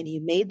this. And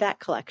you made that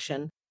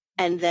collection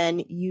and then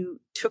you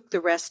took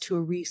the rest to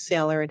a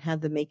reseller and had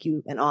them make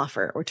you an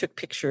offer or took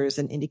pictures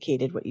and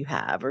indicated what you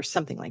have or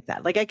something like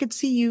that. Like I could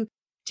see you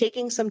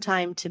taking some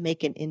time to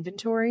make an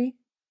inventory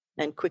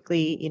and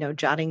quickly,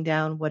 jotting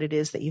down what it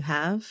is that you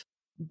have.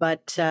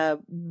 But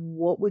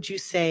what would you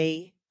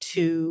say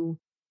to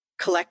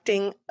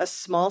collecting a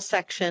small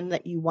section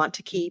that you want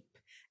to keep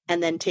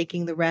and then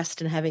taking the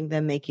rest and having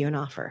them make you an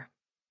offer?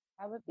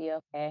 That would be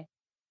okay.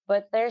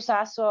 But there's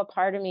also a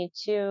part of me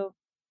too.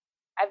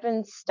 I've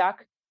been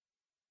stuck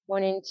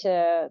wanting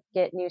to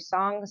get new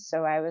songs.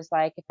 So I was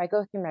like, if I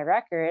go through my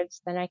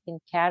records, then I can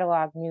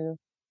catalog new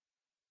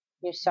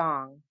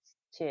songs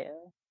too.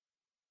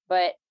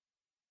 But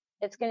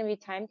it's going to be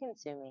time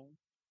consuming.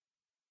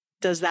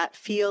 Does that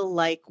feel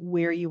like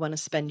where you want to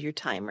spend your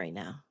time right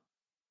now?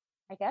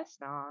 I guess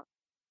not.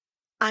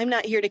 I'm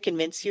not here to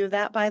convince you of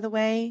that, by the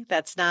way.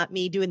 That's not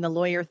me doing the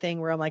lawyer thing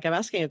where I'm like, I'm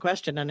asking a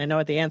question and I know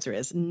what the answer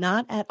is.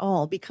 Not at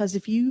all. Because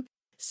if you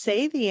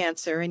say the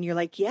answer and you're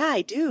like, yeah,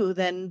 I do,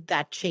 then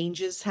that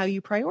changes how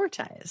you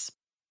prioritize.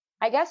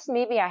 I guess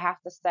maybe I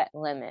have to set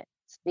limits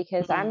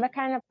because I'm Mhm. the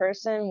kind of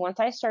person, once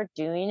I start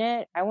doing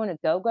it, I want to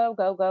go, go,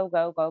 go, go,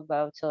 go, go,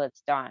 go till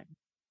it's done.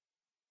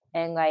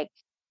 And like,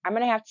 I'm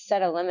going to have to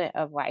set a limit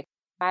of like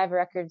 5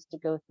 records to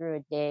go through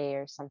a day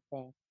or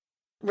something.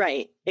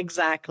 Right,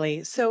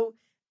 exactly. So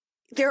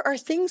there are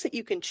things that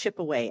you can chip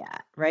away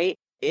at, right?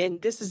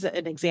 And this is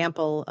an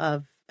example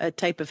of a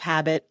type of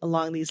habit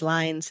along these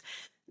lines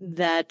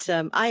that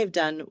I have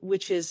done,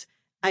 which is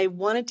I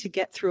wanted to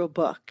get through a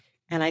book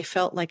and I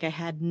felt like I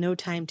had no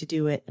time to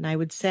do it. And I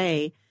would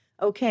say,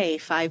 okay,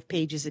 5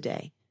 pages a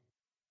day.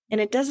 And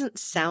it doesn't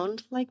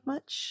sound like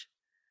much,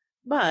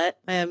 but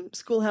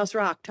Schoolhouse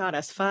Rock taught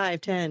us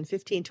 5, 10,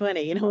 15,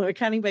 20, we're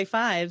counting by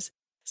fives.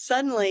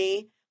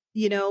 Suddenly,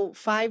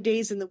 5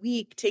 days in the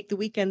week, take the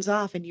weekends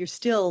off and you're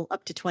still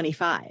up to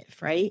 25,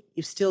 right?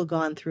 You've still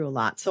gone through a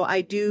lot. So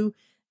I do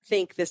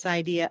think this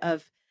idea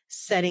of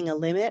setting a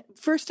limit.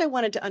 First, I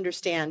wanted to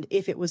understand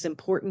if it was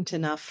important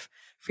enough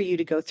for you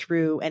to go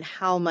through and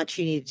how much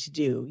you needed to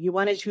do. You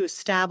wanted to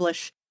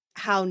establish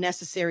how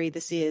necessary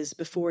this is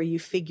before you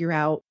figure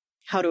out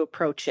how to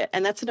approach it.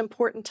 And that's an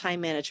important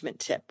time management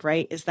tip,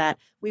 right? Is that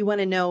we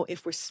want to know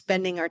if we're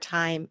spending our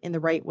time in the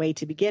right way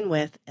to begin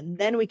with, and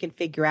then we can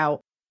figure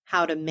out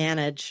how to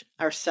manage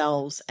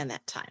ourselves and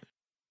that time.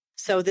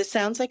 So this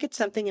sounds like it's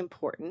something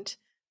important.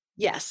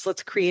 Yes,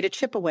 let's create a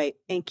chip away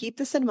and keep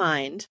this in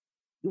mind.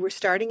 We're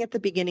starting at the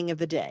beginning of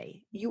the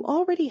day. You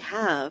already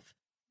have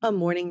a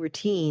morning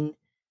routine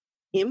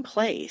in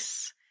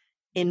place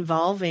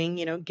involving,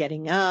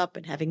 getting up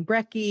and having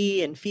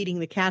brekkie and feeding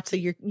the cat. So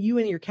you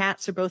and your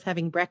cats are both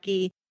having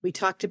brekkie. We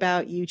talked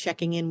about you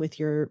checking in with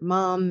your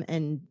mom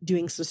and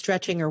doing some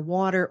stretching or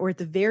water, or at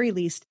the very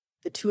least,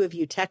 the two of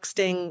you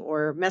texting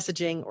or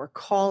messaging or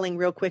calling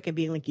real quick and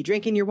being like, you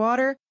drinking your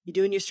water? You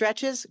doing your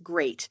stretches?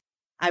 Great.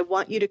 I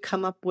want you to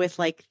come up with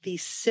like the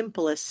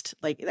simplest,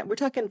 like we're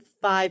talking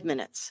 5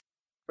 minutes.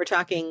 We're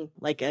talking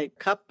like a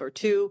cup or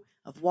two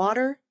of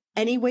water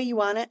any way you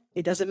want it.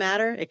 It doesn't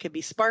matter. It could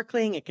be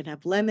sparkling. It can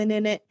have lemon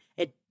in it.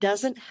 It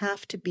doesn't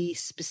have to be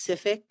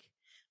specific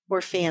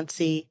or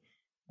fancy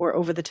or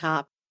over the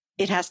top.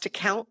 It has to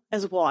count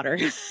as water.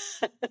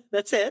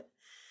 That's it.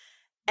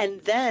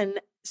 And then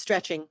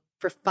stretching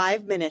for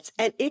 5 minutes.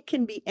 And it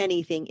can be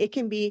anything. It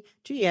can be,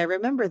 gee, I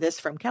remember this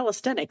from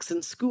calisthenics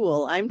in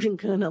school. I'm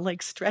going to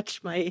like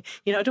stretch my,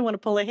 I don't want to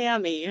pull a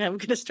hammy. I'm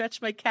going to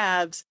stretch my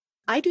calves.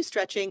 I do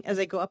stretching as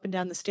I go up and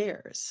down the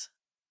stairs.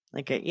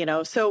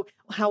 So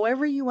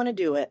however you want to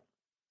do it,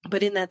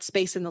 but in that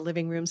space in the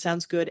living room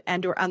sounds good,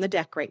 and or on the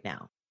deck right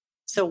now.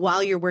 So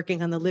while you're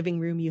working on the living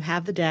room, you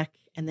have the deck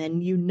and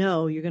then you're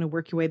going to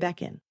work your way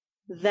back in.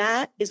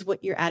 That is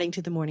what you're adding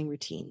to the morning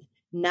routine.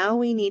 Now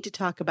we need to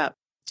talk about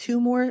 2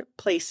 more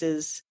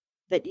places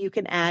that you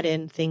can add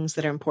in things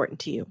that are important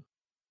to you.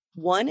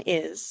 One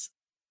is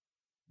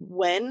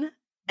when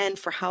and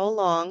for how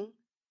long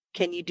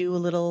can you do a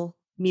little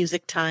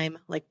music time,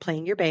 like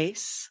playing your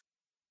bass?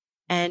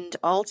 And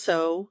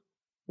also,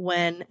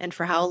 when and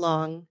for how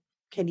long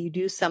can you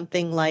do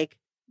something like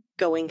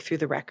going through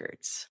the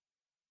records?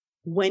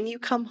 When you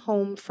come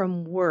home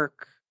from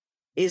work,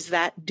 is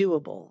that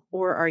doable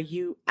or are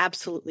you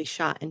absolutely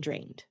shot and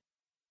drained?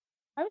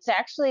 I was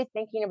actually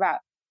thinking about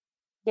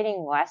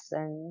getting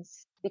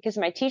lessons because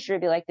my teacher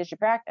would be like, "Did you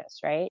practice?"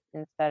 Right?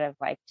 Instead of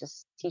like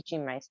just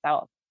teaching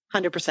myself.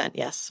 100%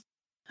 yes.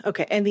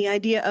 Okay. And the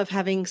idea of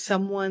having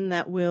someone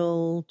that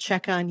will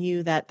check on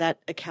you, that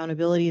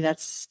accountability,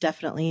 that's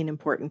definitely an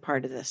important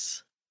part of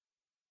this.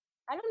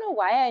 I don't know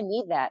why I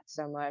need that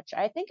so much.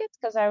 I think it's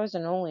because I was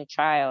an only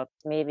child.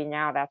 Maybe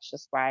now that's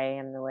just why I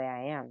am the way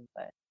I am.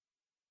 But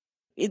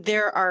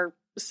There are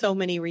so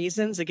many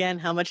reasons. Again,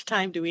 how much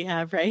time do we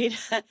have, right?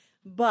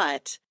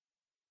 But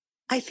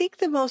I think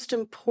the most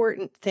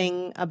important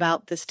thing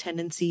about this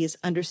tendency is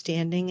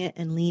understanding it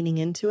and leaning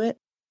into it.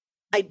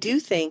 I do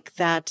think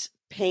that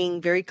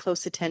paying very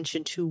close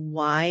attention to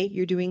why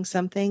you're doing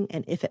something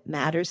and if it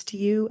matters to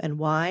you and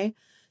why.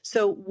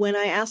 So when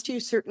I asked you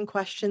certain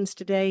questions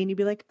today and you'd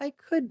be like, I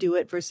could do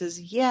it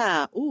versus,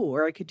 yeah, ooh,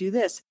 or I could do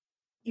this.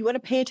 You want to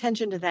pay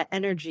attention to that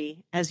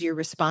energy as you're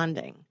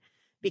responding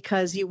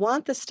because you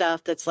want the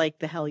stuff that's like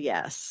the hell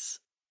yes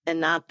and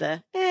not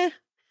the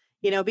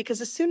because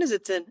as soon as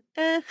it's an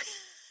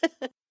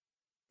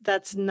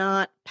that's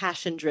not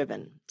passion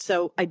driven.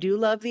 So I do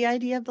love the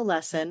idea of the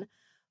lesson,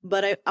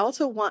 but I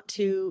also want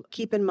to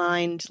keep in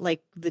mind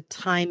like the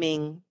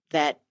timing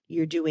that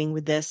you're doing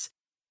with this.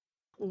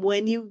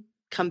 When you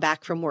come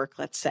back from work,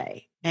 let's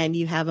say, and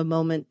you have a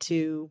moment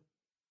to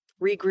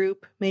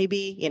regroup,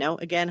 maybe,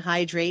 again,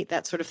 hydrate,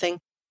 that sort of thing.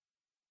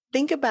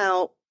 Think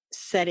about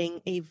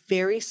setting a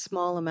very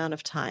small amount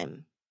of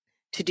time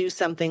to do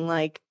something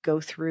like go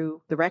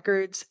through the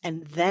records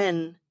and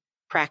then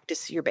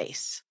practice your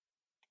bass.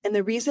 And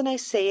the reason I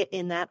say it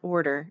in that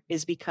order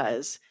is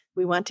because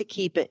we want to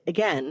keep it,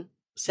 again,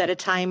 set a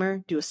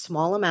timer, do a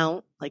small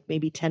amount, like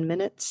maybe 10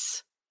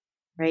 minutes,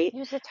 right?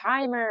 Use a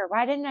timer.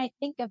 Why didn't I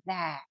think of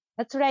that?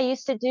 That's what I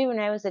used to do when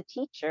I was a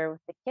teacher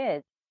with the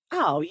kids.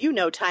 Oh, you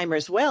know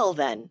timers well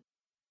then.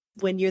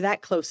 When you're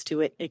that close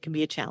to it, it can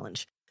be a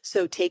challenge.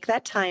 So take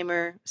that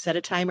timer, set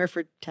a timer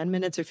for 10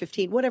 minutes or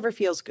 15, whatever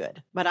feels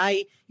good. But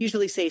I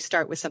usually say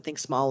start with something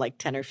small like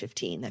 10 or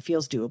 15 that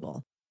feels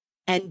doable.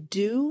 And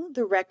do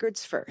the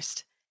records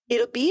first.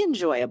 It'll be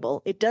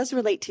enjoyable. It does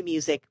relate to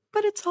music,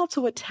 but it's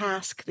also a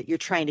task that you're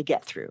trying to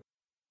get through.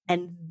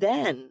 And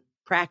then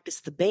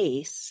practice the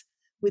bass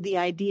with the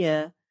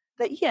idea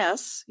that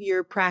yes,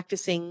 you're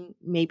practicing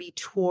maybe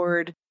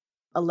toward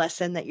a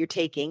lesson that you're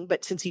taking,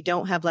 but since you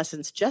don't have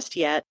lessons just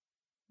yet,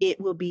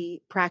 it will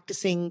be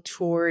practicing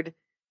toward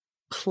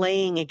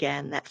playing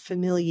again, that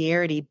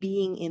familiarity,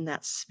 being in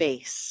that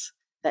space,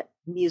 that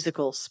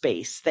musical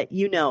space that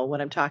you know what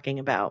I'm talking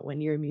about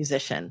when you're a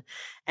musician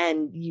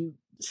and you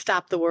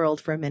stop the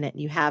world for a minute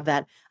and you have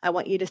that. I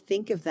want you to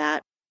think of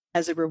that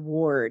as a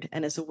reward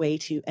and as a way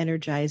to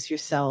energize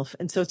yourself.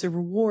 And so it's a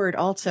reward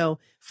also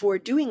for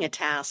doing a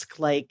task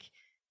like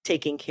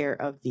taking care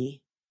of the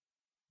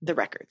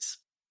records.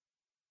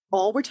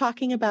 All we're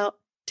talking about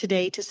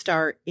today to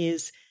start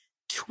is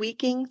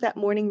tweaking that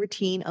morning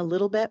routine a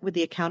little bit with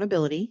the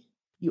accountability.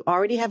 You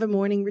already have a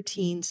morning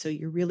routine, so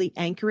you're really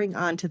anchoring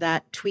onto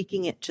that,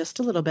 tweaking it just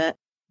a little bit.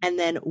 And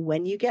then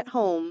when you get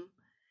home,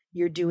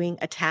 you're doing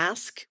a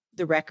task.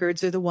 The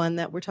records are the one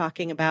that we're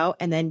talking about.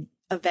 And then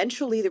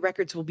eventually the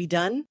records will be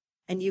done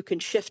and you can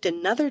shift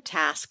another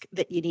task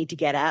that you need to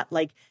get at,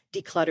 like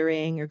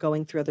decluttering or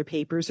going through other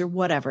papers or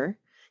whatever.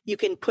 You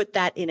can put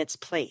that in its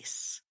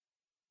place.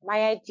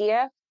 My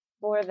idea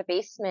for the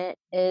basement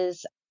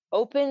is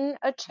open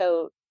a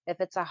tote. If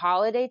it's a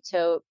holiday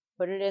tote,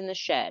 put it in the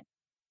shed.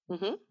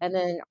 Mm-hmm. And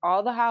then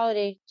all the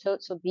holiday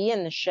totes will be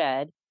in the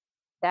shed.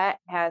 That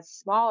has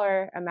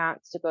smaller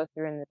amounts to go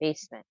through in the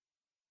basement.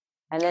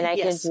 And then I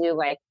can Yes. do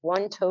like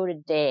one tote a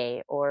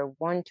day or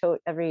one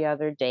tote every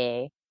other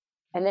day.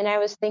 And then I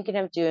was thinking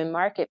of doing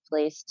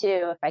marketplace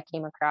too, if I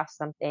came across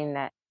something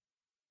that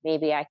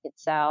maybe I could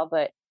sell.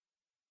 But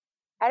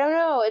I don't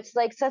know. It's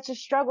like such a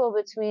struggle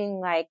between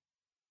like,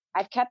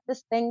 I've kept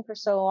this thing for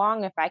so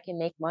long. If I can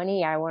make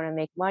money, I want to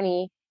make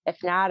money.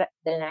 If not,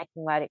 then I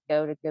can let it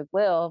go to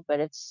Goodwill.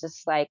 But it's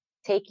just like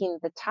taking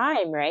the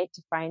time, right,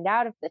 to find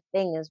out if the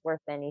thing is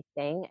worth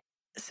anything.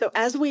 So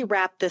as we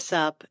wrap this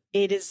up,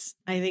 it is,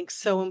 I think,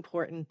 so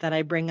important that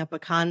I bring up a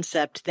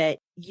concept that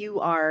you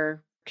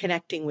are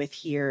connecting with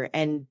here.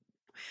 And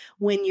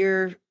when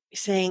you're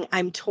saying,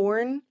 I'm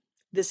torn,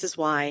 this is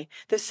why,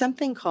 there's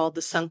something called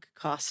the sunk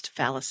cost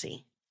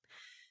fallacy.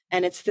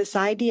 And it's this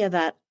idea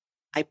that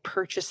I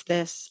purchased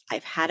this,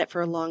 I've had it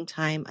for a long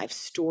time, I've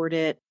stored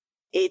it,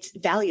 it's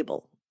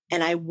valuable,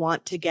 and I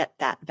want to get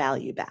that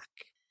value back.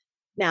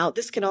 Now,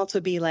 this can also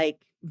be like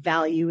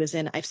value as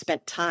in I've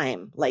spent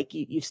time, like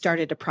you've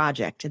started a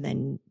project and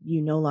then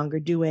you no longer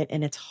do it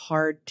and it's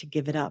hard to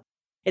give it up.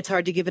 It's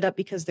hard to give it up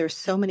because there's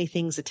so many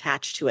things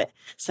attached to it.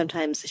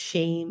 Sometimes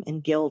shame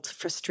and guilt,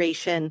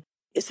 frustration,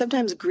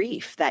 sometimes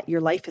grief that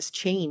your life has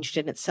changed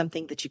and it's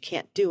something that you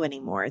can't do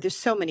anymore. There's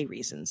so many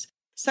reasons.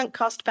 Sunk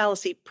cost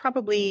fallacy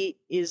probably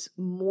is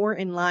more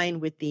in line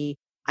with the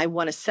I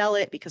want to sell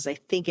it because I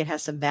think it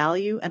has some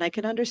value. And I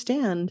can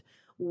understand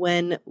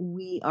when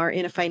we are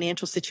in a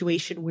financial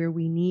situation where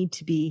we need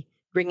to be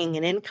bringing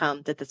an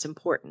income that's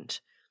important.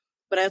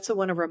 But I also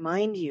want to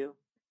remind you,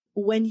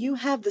 when you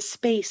have the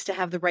space to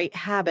have the right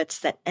habits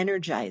that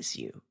energize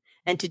you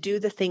and to do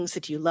the things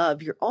that you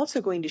love, you're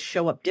also going to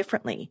show up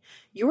differently.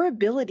 Your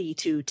ability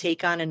to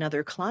take on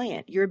another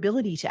client, your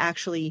ability to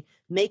actually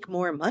make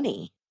more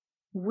money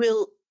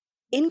will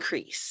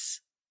increase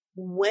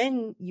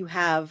when you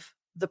have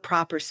the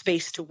proper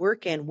space to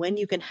work in, when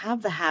you can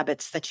have the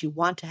habits that you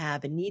want to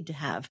have and need to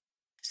have.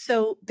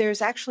 So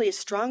there's actually a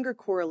stronger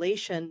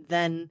correlation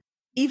than,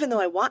 even though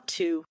I want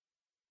to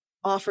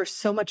offer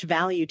so much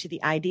value to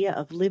the idea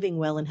of living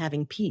well and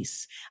having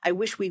peace, I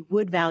wish we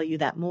would value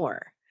that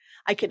more.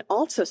 I can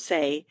also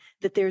say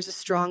that there's a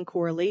strong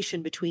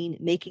correlation between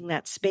making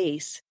that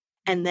space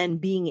and then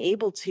being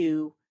able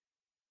to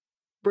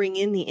bring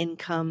in the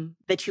income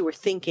that you were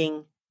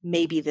thinking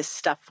maybe this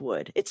stuff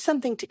would. It's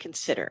something to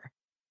consider.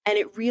 And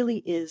it really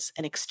is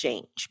an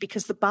exchange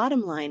because the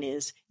bottom line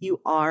is you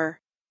are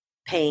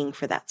paying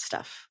for that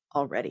stuff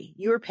already.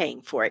 You're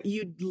paying for it.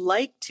 You'd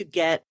like to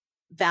get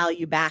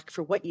value back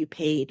for what you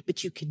paid,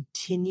 but you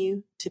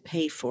continue to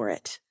pay for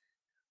it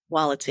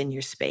while it's in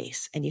your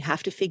space. And you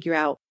have to figure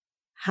out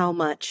how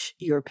much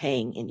you're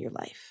paying in your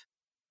life.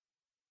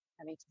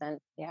 That makes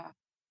sense. Yeah.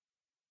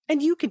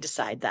 And you can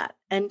decide that.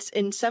 And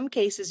in some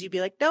cases, you'd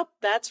be like, nope,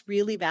 that's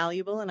really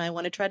valuable and I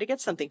want to try to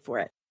get something for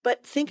it.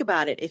 But think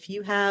about it. If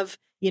you have,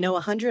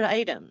 100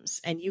 items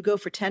and you go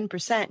for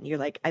 10% and you're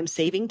like, I'm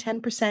saving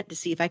 10% to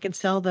see if I can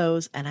sell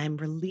those and I'm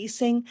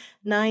releasing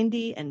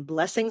 90 and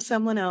blessing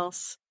someone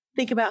else.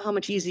 Think about how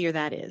much easier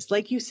that is.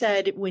 Like you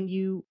said, when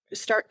you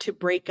start to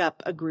break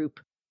up a group,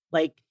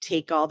 like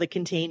take all the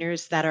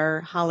containers that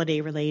are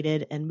holiday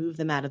related and move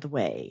them out of the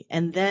way.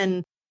 And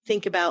then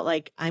think about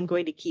like, I'm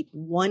going to keep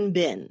one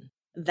bin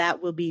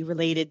that will be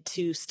related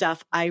to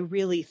stuff I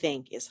really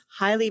think is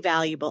highly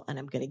valuable and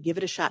I'm going to give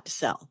it a shot to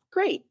sell.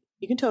 Great.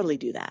 You can totally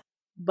do that.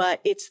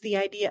 But it's the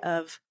idea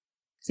of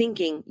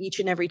thinking each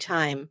and every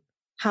time,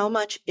 how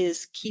much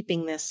is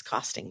keeping this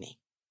costing me?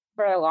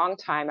 For a long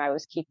time, I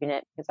was keeping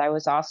it because I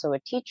was also a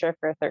teacher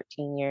for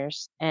 13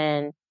 years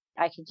and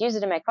I could use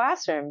it in my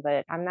classroom,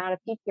 but I'm not a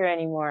teacher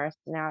anymore.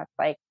 So now it's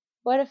like,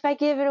 what if I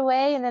give it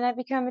away and then I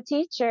become a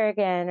teacher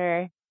again?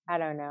 Or I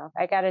don't know.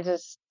 I got to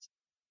just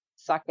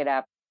suck it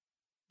up.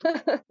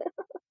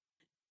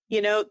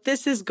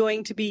 This is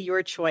going to be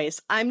your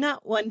choice. I'm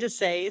not one to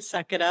say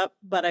suck it up,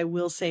 but I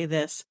will say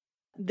this.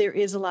 There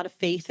is a lot of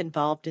faith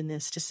involved in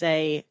this to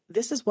say,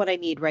 this is what I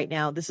need right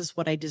now. This is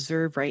what I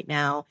deserve right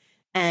now.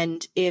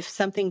 And if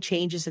something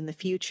changes in the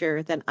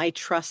future, then I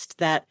trust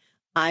that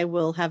I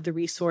will have the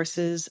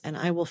resources and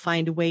I will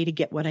find a way to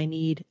get what I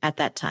need at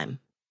that time.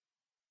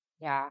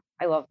 Yeah,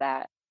 I love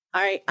that.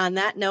 All right. On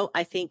that note,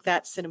 I think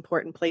that's an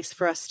important place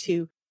for us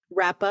to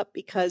wrap up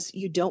because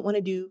you don't want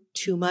to do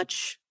too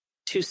much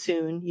too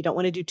soon. You don't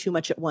want to do too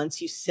much at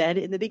once. You said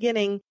in the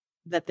beginning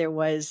that there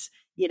was,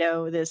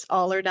 this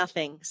all or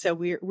nothing. So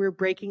we're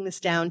breaking this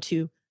down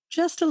to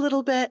just a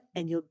little bit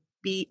and you'll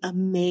be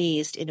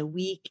amazed in a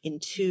week, in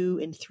 2,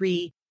 in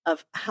 3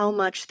 of how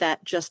much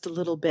that just a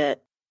little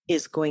bit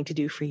is going to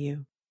do for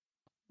you.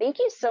 Thank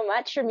you so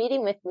much for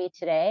meeting with me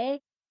today.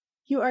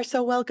 You are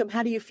so welcome.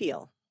 How do you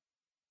feel?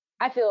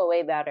 I feel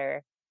way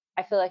better.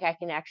 I feel like I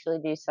can actually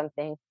do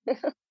something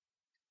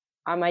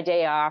on my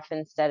day off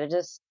instead of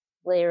just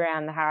lay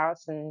around the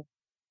house and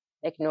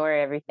ignore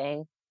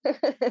everything.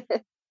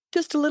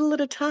 Just a little at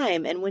a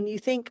time. And when you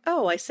think,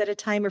 oh, I set a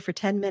timer for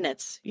 10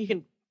 minutes, you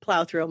can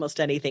plow through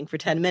almost anything for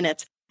 10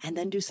 minutes and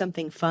then do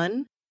something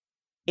fun.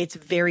 It's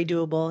very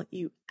doable.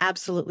 You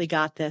absolutely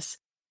got this.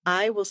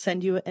 I will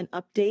send you an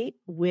update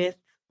with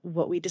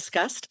what we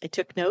discussed. I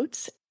took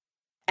notes.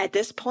 At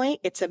this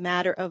point, it's a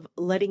matter of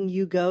letting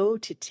you go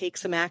to take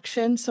some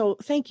action. So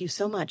thank you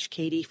so much,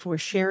 Katie, for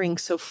sharing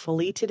so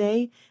fully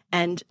today.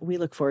 And we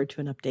look forward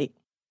to an update.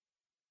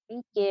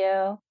 Thank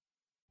you.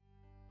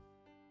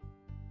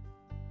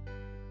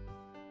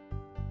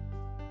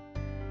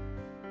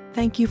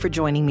 Thank you for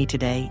joining me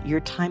today. Your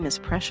time is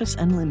precious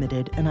and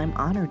limited, and I'm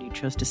honored you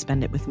chose to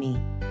spend it with me.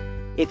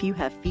 If you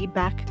have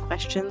feedback,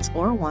 questions,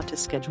 or want to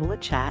schedule a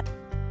chat,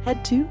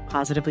 head to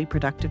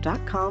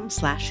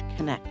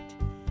positivelyproductive.com/connect.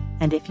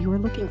 And if you are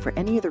looking for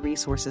any of the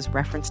resources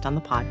referenced on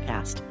the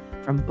podcast,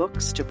 from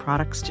books to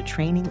products to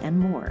training and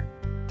more,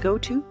 go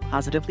to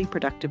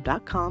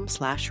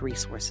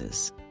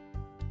positivelyproductive.com/resources.